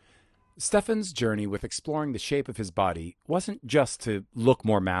 Stefan's journey with exploring the shape of his body wasn't just to look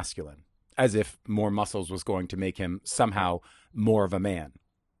more masculine, as if more muscles was going to make him somehow more of a man.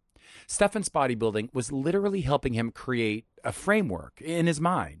 Stefan's bodybuilding was literally helping him create a framework in his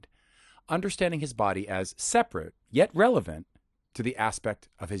mind, understanding his body as separate, yet relevant, to the aspect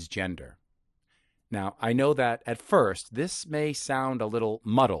of his gender. Now, I know that at first, this may sound a little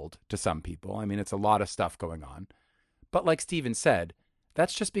muddled to some people. I mean, it's a lot of stuff going on. But like Steven said,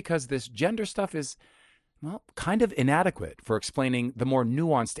 that's just because this gender stuff is, well, kind of inadequate for explaining the more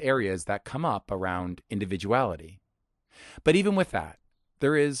nuanced areas that come up around individuality. But even with that,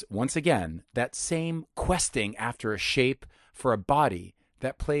 there is, once again, that same questing after a shape for a body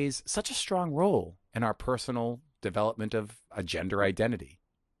that plays such a strong role in our personal development of a gender identity.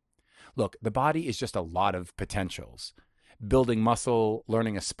 Look, the body is just a lot of potentials. Building muscle,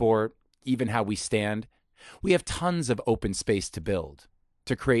 learning a sport, even how we stand. We have tons of open space to build,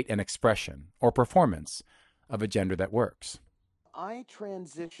 to create an expression or performance of a gender that works. I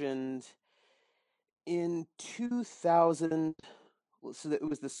transitioned in 2000, so it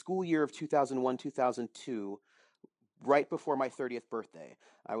was the school year of 2001, 2002, right before my 30th birthday.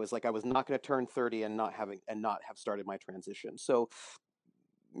 I was not going to turn 30 and not have started my transition. So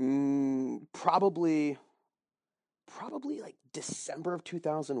probably like December of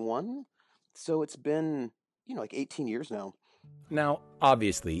 2001. So it's been, like 18 years now. Now,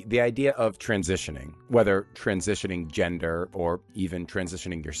 obviously, the idea of transitioning, whether transitioning gender or even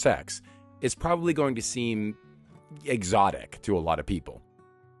transitioning your sex, is probably going to seem exotic to a lot of people.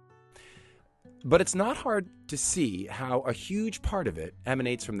 But it's not hard to see how a huge part of it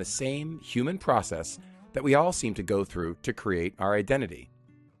emanates from the same human process that we all seem to go through to create our identity.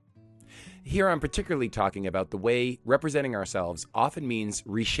 Here I'm particularly talking about the way representing ourselves often means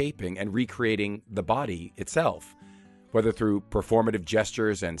reshaping and recreating the body itself, whether through performative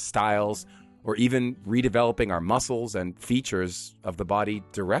gestures and styles, or even redeveloping our muscles and features of the body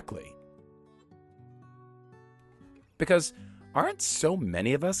directly. Because aren't so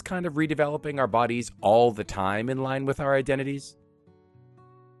many of us kind of redeveloping our bodies all the time in line with our identities?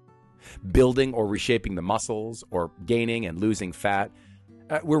 Building or reshaping the muscles, or gaining and losing fat,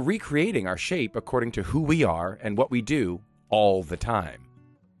 we're recreating our shape according to who we are and what we do all the time.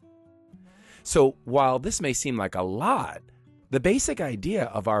 So while this may seem like a lot, the basic idea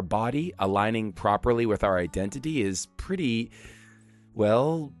of our body aligning properly with our identity is pretty,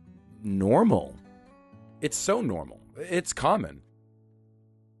 well, normal. It's so normal. It's common.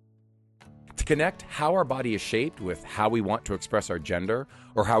 To connect how our body is shaped with how we want to express our gender,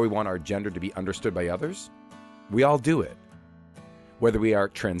 or how we want our gender to be understood by others, we all do it. Whether we are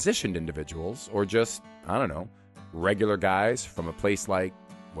transitioned individuals or just, I don't know, regular guys from a place like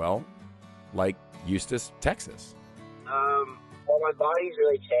Eustis, Texas. Well, my body's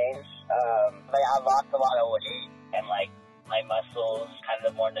really changed. I've lost a lot of weight, and my muscles kind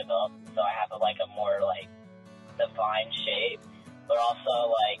of more developed, so I have a more defined shape. But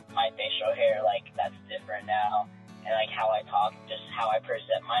also my facial hair, that's different now. and like how I talk, just how I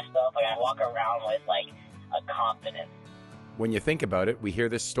present myself. Like I walk around with like a confidence. When you think about it, we hear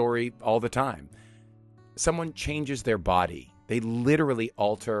this story all the time. Someone changes their body. They literally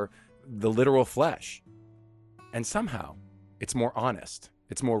alter the literal flesh. And somehow it's more honest.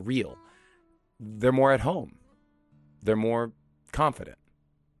 It's more real. They're more at home. They're more confident.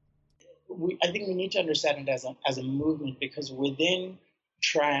 I think we need to understand it as a movement, because within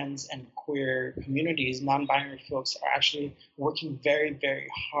trans and queer communities, non-binary folks are actually working very, very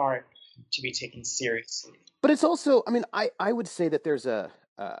hard to be taken seriously. But it's also, I mean, I would say that there's an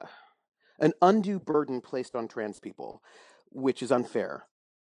undue burden placed on trans people, which is unfair.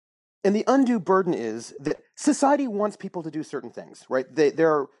 And the undue burden is that society wants people to do certain things, right?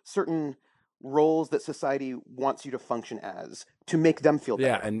 There are certain roles that society wants you to function as to make them feel better.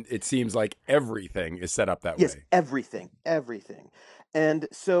 Yeah, and it seems like everything is set up that way. Yes, everything. And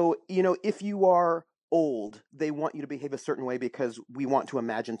so, if you are old, they want you to behave a certain way because we want to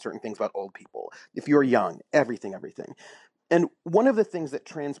imagine certain things about old people. If you're young, everything. And one of the things that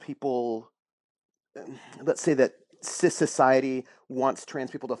trans people, let's say that cis society wants trans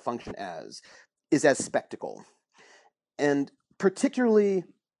people to function as, is as spectacle. And particularly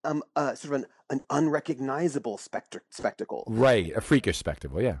sort of an unrecognizable spectacle. Right, a freakish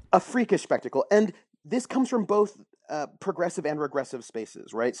spectacle, yeah. A freakish spectacle. And this comes from both progressive and regressive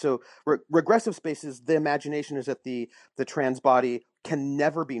spaces, right? So regressive spaces, the imagination is that the trans body can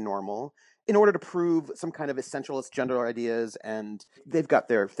never be normal in order to prove some kind of essentialist gender ideas, and they've got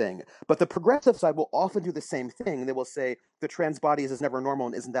their thing. But the progressive side will often do the same thing. They will say the trans body is never normal,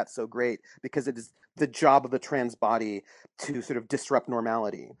 and isn't that so great? Because it is the job of the trans body to sort of disrupt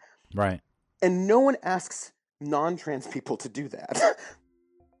normality. Right. And no one asks non-trans people to do that.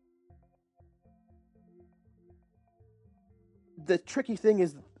 The tricky thing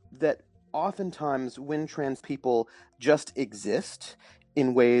is that oftentimes when trans people just exist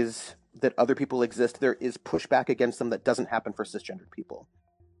in ways that other people exist, there is pushback against them that doesn't happen for cisgendered people.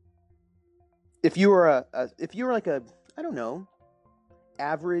 If you were like a, I don't know,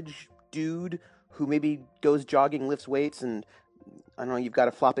 average dude who maybe goes jogging, lifts weights, and I don't know, you've got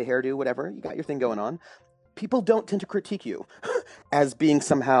a floppy hairdo, whatever, you got your thing going on, people don't tend to critique you as being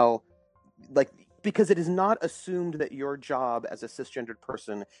somehow like, because it is not assumed that your job as a cisgendered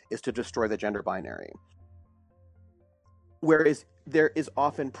person is to destroy the gender binary. Whereas there is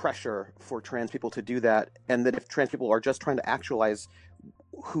often pressure for trans people to do that, and that if trans people are just trying to actualize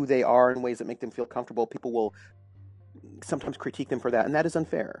who they are in ways that make them feel comfortable, people will sometimes critique them for that, and that is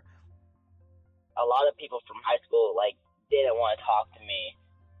unfair. A lot of people from high school didn't want to talk to me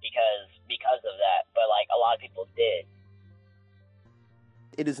because of that, but a lot of people did.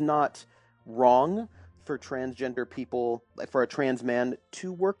 It is not wrong for transgender people, for a trans man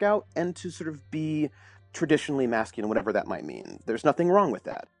to work out and to sort of be traditionally masculine, whatever that might mean. There's nothing wrong with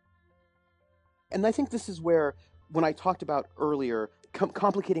that. And I think this is where, when I talked about earlier,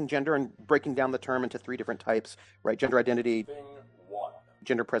 complicating gender and breaking down the term into three different types, right? Gender identity, Thing 1.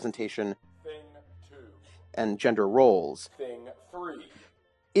 Gender presentation, Thing 2. And gender roles. Thing 3.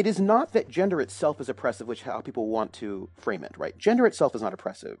 It is not that gender itself is oppressive, which is how people want to frame it, right? Gender itself is not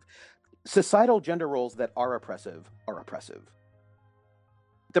oppressive. Societal gender roles that are oppressive are oppressive.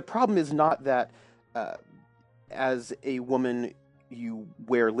 The problem is not that as a woman you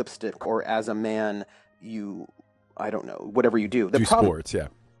wear lipstick, or as a man you, I don't know, whatever you do. Sports, yeah.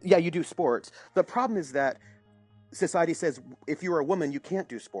 Yeah, you do sports. The problem is that society says if you're a woman you can't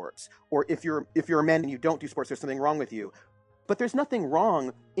do sports, or if you're a man and you don't do sports, there's something wrong with you. But there's nothing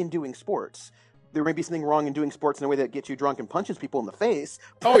wrong in doing sports. There may be something wrong in doing sports in a way that gets you drunk and punches people in the face.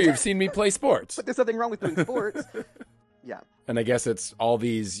 Oh, you've seen me play sports. But there's nothing wrong with doing sports. Yeah. And I guess it's all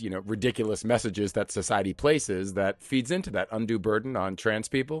these, ridiculous messages that society places that feeds into that undue burden on trans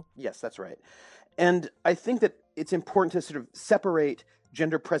people. Yes, that's right. And I think that it's important to sort of separate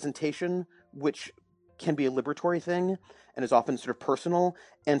gender presentation, which can be a liberatory thing and is often sort of personal,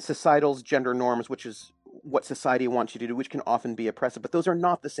 and societal's gender norms, which is what society wants you to do, which can often be oppressive. But those are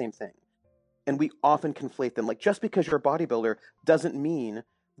not the same thing. And we often conflate them. Like, just because you're a bodybuilder doesn't mean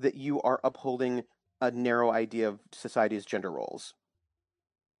that you are upholding a narrow idea of society's gender roles.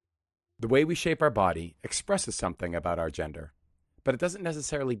 The way we shape our body expresses something about our gender, but it doesn't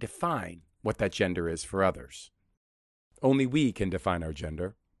necessarily define what that gender is for others. Only we can define our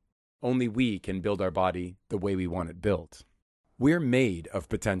gender. Only we can build our body the way we want it built. We're made of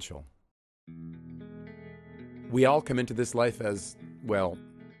potential. We all come into this life as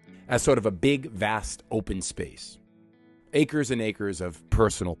sort of a big, vast, open space. Acres and acres of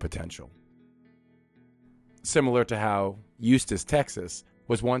personal potential. Similar to how Eustis, Texas,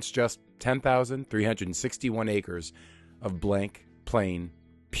 was once just 10,361 acres of blank, plain,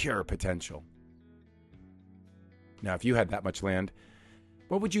 pure potential. Now, if you had that much land,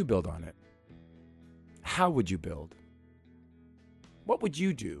 what would you build on it? How would you build? What would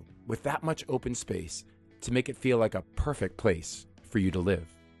you do with that much open space to make it feel like a perfect place for you to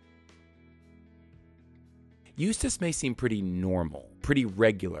live? Eustis may seem pretty normal, pretty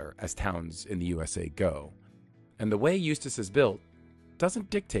regular as towns in the USA go. And the way Eustis is built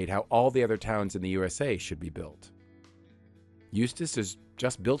doesn't dictate how all the other towns in the USA should be built. Eustis is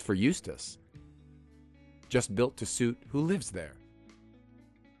just built for Eustis. Just built to suit who lives there.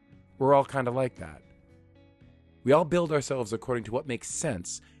 We're all kind of like that. We all build ourselves according to what makes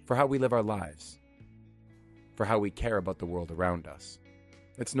sense for how we live our lives, for how we care about the world around us.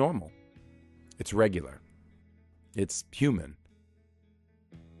 It's normal. It's regular. It's human.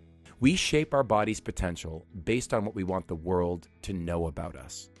 We shape our body's potential based on what we want the world to know about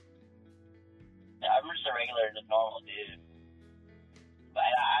us. Yeah, I'm just a regular, just normal dude. But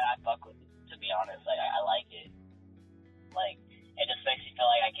I fuck with it, to be honest. Like, I like it. Like, it just makes me feel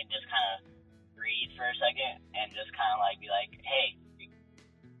like I can just kind of breathe for a second and just kind of like be like, hey.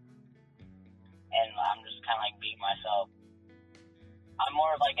 And I'm just kind of like being myself. I'm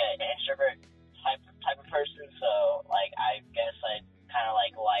more of like an introvert type of person, so like I guess I kind of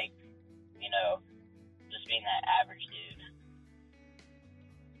like you know, just being that average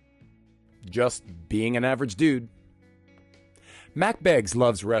dude. Just being an average dude. Mack Beggs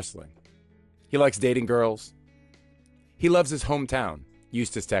loves wrestling. He likes dating girls. He loves his hometown,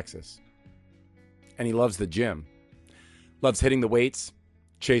 Eustis, Texas. And he loves the gym. Loves hitting the weights,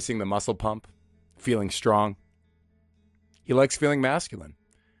 chasing the muscle pump, feeling strong. He likes feeling masculine.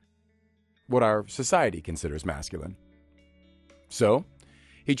 What our society considers masculine. So,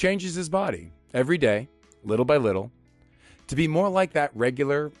 he changes his body every day, little by little, to be more like that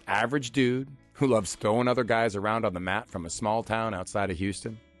regular, average dude who loves throwing other guys around on the mat from a small town outside of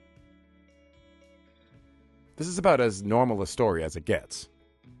Houston. This is about as normal a story as it gets.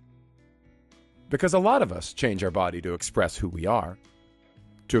 Because a lot of us change our body to express who we are,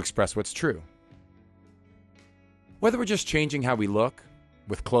 to express what's true. Whether we're just changing how we look,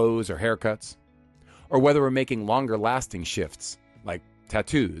 with clothes or haircuts, or whether we're making longer lasting shifts, like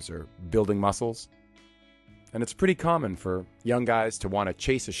tattoos or building muscles. And it's pretty common for young guys to want to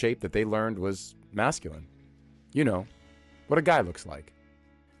chase a shape that they learned was masculine. You know, what a guy looks like.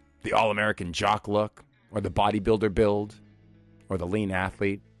 The all-American jock look, or the bodybuilder build, or the lean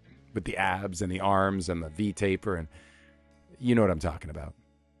athlete with the abs and the arms and the V-taper, and you know what I'm talking about.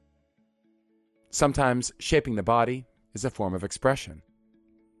 Sometimes shaping the body is a form of expression.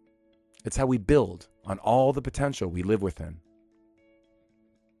 It's how we build on all the potential we live within.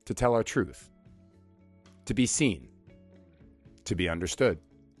 To tell our truth. To be seen. To be understood.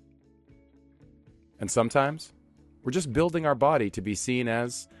 And sometimes we're just building our body to be seen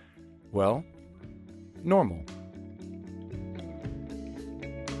as, well, normal.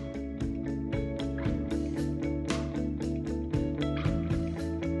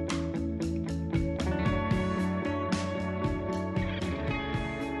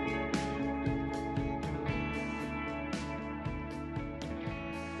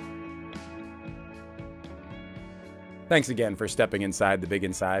 Thanks again for stepping inside the big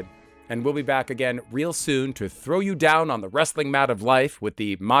inside. And we'll be back again real soon to throw you down on the wrestling mat of life with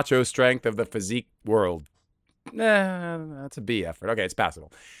the macho strength of the physique world. That's a B effort. Okay, it's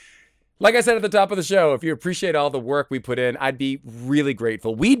passable. Like I said at the top of the show, if you appreciate all the work we put in, I'd be really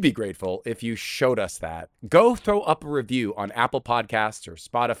grateful. We'd be grateful if you showed us that. Go throw up a review on Apple Podcasts or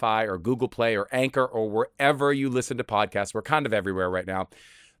Spotify or Google Play or Anchor or wherever you listen to podcasts. We're kind of everywhere right now.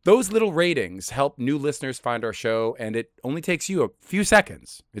 Those little ratings help new listeners find our show, and it only takes you a few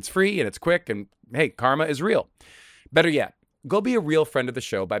seconds. It's free and it's quick, and hey, karma is real. Better yet, go be a real friend of the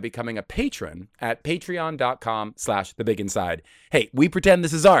show by becoming a patron at patreon.com/thebiginside. Hey, we pretend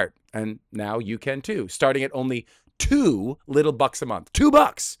this is art, and now you can too, starting at only $2 little bucks a month.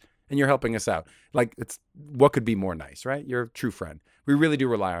 $2, and you're helping us out. Like, it's what could be more nice, right? You're a true friend. We really do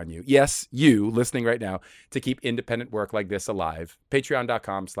rely on you. Yes, you listening right now, to keep independent work like this alive.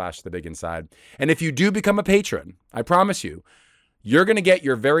 Patreon.com/thebiginside. And if you do become a patron, I promise you, you're going to get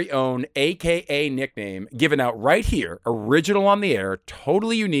your very own AKA nickname given out right here, original on the air,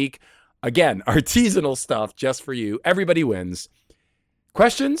 totally unique. Again, artisanal stuff just for you. Everybody wins.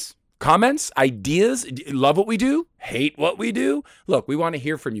 Questions? Comments? Ideas? Love what we do? Hate what we do? Look, we want to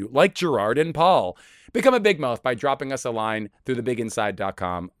hear from you, like Gerard and Paul. Become a big mouth by dropping us a line through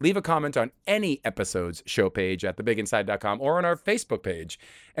thebiginside.com. Leave a comment on any episode's show page at thebiginside.com or on our Facebook page.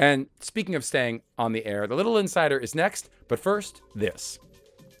 And speaking of staying on the air, the Little Insider is next. But first, this.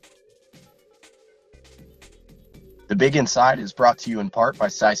 The Big Inside is brought to you in part by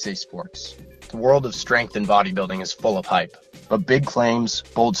Saisei Sports. The world of strength and bodybuilding is full of hype, but big claims,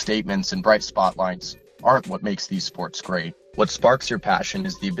 bold statements, and bright spotlights aren't what makes these sports great. What sparks your passion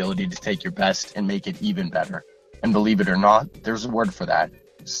is the ability to take your best and make it even better. And believe it or not, there's a word for that: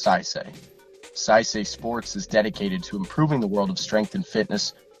 Saisei. Saisei Sports is dedicated to improving the world of strength and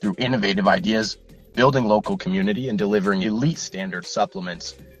fitness through innovative ideas, building local community, and delivering elite standard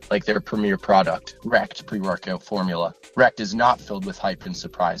supplements like their premier product, Rect Pre-Workout Formula. Rect is not filled with hype and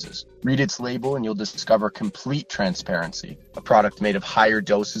surprises. Read its label and you'll discover complete transparency, a product made of higher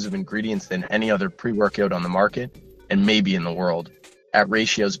doses of ingredients than any other pre-workout on the market, and maybe in the world, at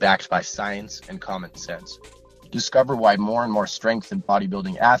ratios backed by science and common sense. Discover why more and more strength and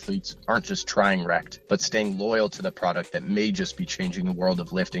bodybuilding athletes aren't just trying Rect, but staying loyal to the product that may just be changing the world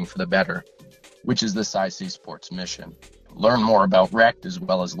of lifting for the better, which is the Saisei Sports mission. Learn more about Rect as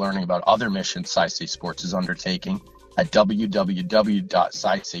well as learning about other missions Saisei Sports is undertaking at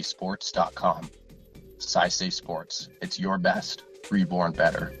www.saiseisports.com. Saisei Sports, it's your best, reborn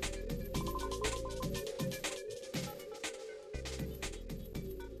better.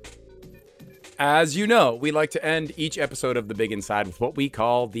 As you know, we like to end each episode of The Big Inside with what we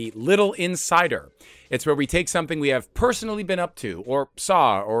call the Little Insider. It's where we take something we have personally been up to, or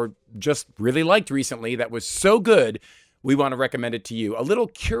saw, or just really liked recently that was so good, we want to recommend it to you. A little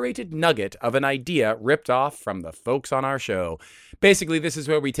curated nugget of an idea ripped off from the folks on our show. Basically, this is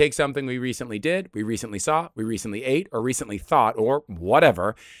where we take something we recently did, we recently saw, we recently ate, or recently thought, or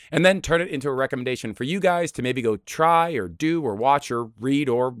whatever, and then turn it into a recommendation for you guys to maybe go try, or do, or watch, or read,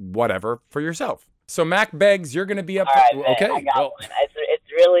 or whatever for yourself. So, Mack Beggs, you're going to be up. All right, man, okay. I got one.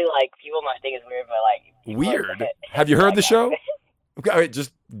 It's really like, people might think it's weird, but like. Weird? Have you heard the show? Okay, all right,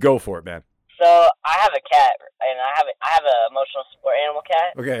 just go for it, man. So I have a cat, and I have an emotional support animal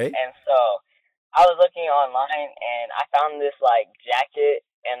cat. Okay. And so I was looking online, and I found this like jacket,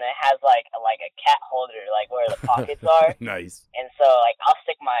 and it has like a cat holder, like where the pockets are. Nice. And so like I'll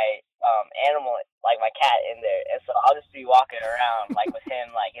stick my animal, like my cat, in there, and so I'll just be walking around like with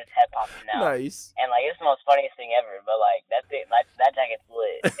him, like his head popping out. Nice. And like it's the most funniest thing ever. But like that thing, like that jacket's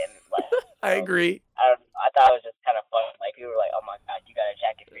lit, and like I agree. I thought it was just kind of fun. Like people were like, "Oh my god, you got a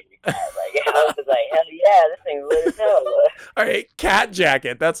jacket for your cat!" Like I was like, "Hell yeah, this thing's lit as hell." All right, cat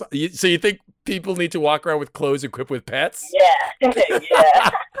jacket. So you think people need to walk around with clothes equipped with pets? Yeah,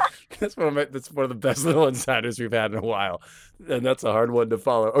 yeah. That's one of the best little insiders we've had in a while, and that's a hard one to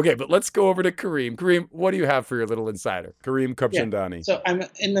follow. Okay, but let's go over to Kareem. Kareem, what do you have for your little insider? Kareem Kupchandani. Yeah. So I'm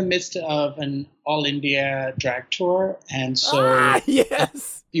in the midst of an all-India drag tour, and so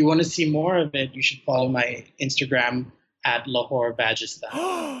yes. If you want to see more of it, you should follow my Instagram at Lahore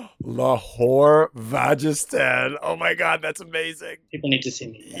Vajistan. Lahore Vajistan. Oh my God, that's amazing. People need to see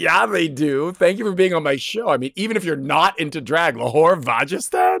me. Yeah, they do. Thank you for being on my show. I mean, even if you're not into drag, Lahore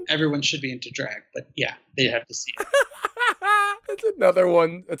Vajistan? Everyone should be into drag, but yeah, they have to see it. That's another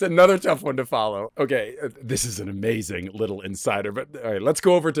one. That's another tough one to follow. Okay, this is an amazing little insider. But all right, let's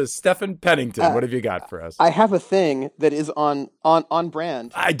go over to Stephen Pennington. What have you got for us? I have a thing that is on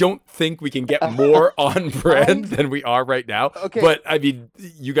brand. I don't think we can get more on brand than we are right now. Okay. But I mean,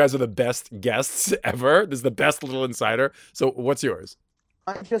 you guys are the best guests ever. This is the best little insider. So what's yours?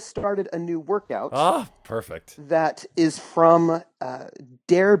 I just started a new workout. Ah, perfect. That is from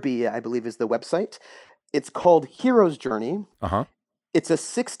Derby, I believe is the website. It's called Hero's Journey. Uh-huh. It's a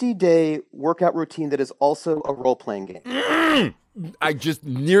 60-day workout routine that is also a role-playing game. I just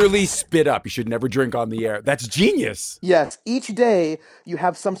nearly spit up. You should never drink on the air. That's genius. Yes. Each day you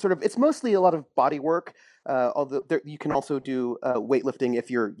have some sort of, it's mostly a lot of body work, although you can also do weightlifting if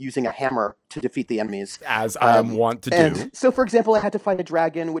you're using a hammer to defeat the enemies. As I want to do. And so, for example, I had to fight a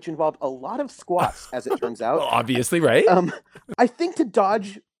dragon, which involved a lot of squats, as it turns out. Well, obviously, right? I think to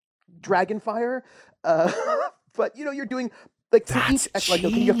dodge dragon fire, but you're doing like that's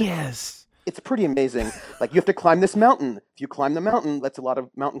genius. It's pretty amazing. Like you have to climb this mountain. If you climb the mountain, that's a lot of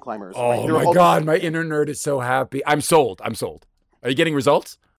mountain climbers. Oh my God, my inner nerd is so happy. I'm sold. Are you getting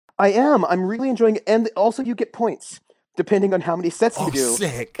results? I am. I'm really enjoying it, and also you get points depending on how many sets you do.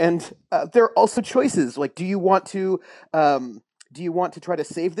 Sick. And there are also choices. Like, do you want to try to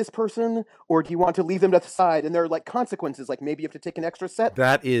save this person, or do you want to leave them to the side? And there are like consequences, like maybe you have to take an extra set.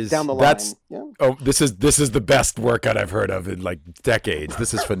 That is down the line. Yeah. Oh, this is the best workout I've heard of in like decades.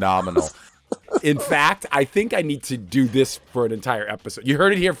 This is phenomenal. In fact, I think I need to do this for an entire episode. You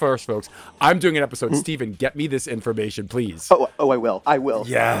heard it here first, folks. I'm doing an episode. Stephen, get me this information, please. Oh, I will.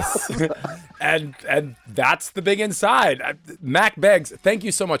 Yes. and that's the big inside. Mack Beggs, thank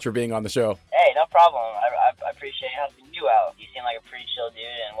you so much for being on the show. Hey, no problem. I appreciate helping you out. You seem like a pretty chill dude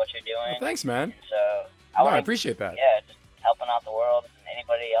and what you're doing. Well, thanks, man. So I appreciate that. Yeah, just helping out the world.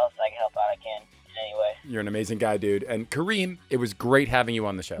 Anybody else I can help out, I can in any way. You're an amazing guy, dude. And Kareem, it was great having you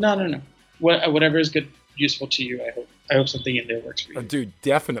on the show. No. Whatever is good, useful to you, I hope something in there works for you. Dude,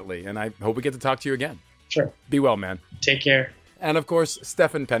 definitely. And I hope we get to talk to you again. Sure. Be well, man. Take care. And of course,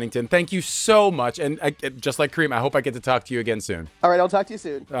 Stephen Pennington, thank you so much. And just like Kareem, I hope I get to talk to you again soon. All right, I'll talk to you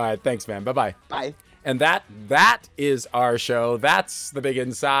soon. All right, thanks, man. Bye-bye. Bye. And that is our show. That's The Big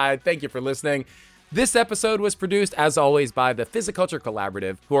Inside. Thank you for listening. This episode was produced, as always, by the Physiculture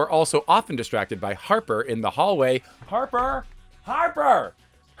Collaborative, who are also often distracted by Harper in the hallway. Harper!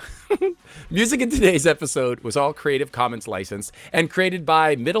 Music in today's episode was all Creative Commons licensed and created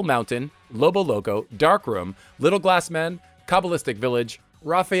by Middle Mountain, Lobo Loco, Darkroom, Little Glass Men, Kabbalistic Village,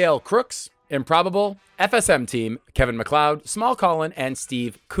 Raphael Crooks, Improbable, FSM Team, Kevin McLeod, Small Colin, and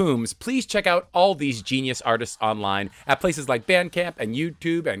Steve Coombs. Please check out all these genius artists online at places like Bandcamp and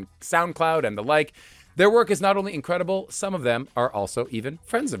YouTube and SoundCloud and the like. Their work is not only incredible, some of them are also even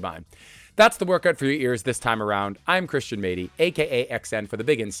friends of mine. That's the workout for your ears this time around. I'm Christian Matyi, aka XN for The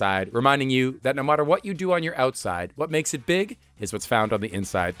Big Inside, reminding you that no matter what you do on your outside, what makes it big is what's found on the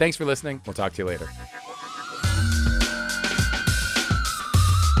inside. Thanks for listening. We'll talk to you later.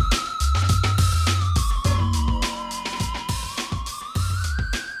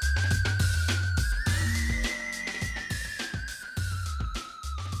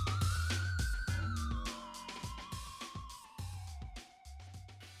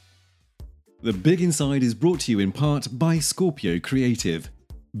 The Big Inside is brought to you in part by Scorpio Creative.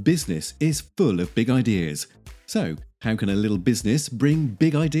 Business is full of big ideas. So, how can a little business bring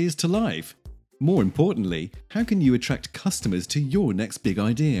big ideas to life? More importantly, how can you attract customers to your next big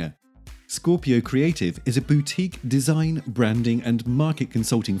idea? Scorpio Creative is a boutique design, branding, and market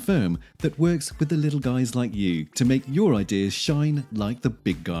consulting firm that works with the little guys like you to make your ideas shine like the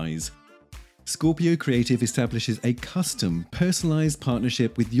big guys. Scorpio Creative establishes a custom, personalized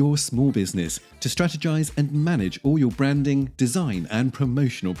partnership with your small business to strategize and manage all your branding, design, and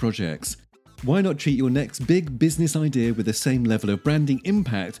promotional projects. Why not treat your next big business idea with the same level of branding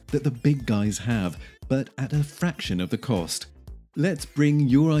impact that the big guys have, but at a fraction of the cost? Let's bring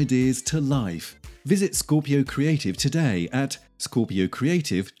your ideas to life. Visit Scorpio Creative today at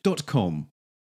scorpiocreative.com.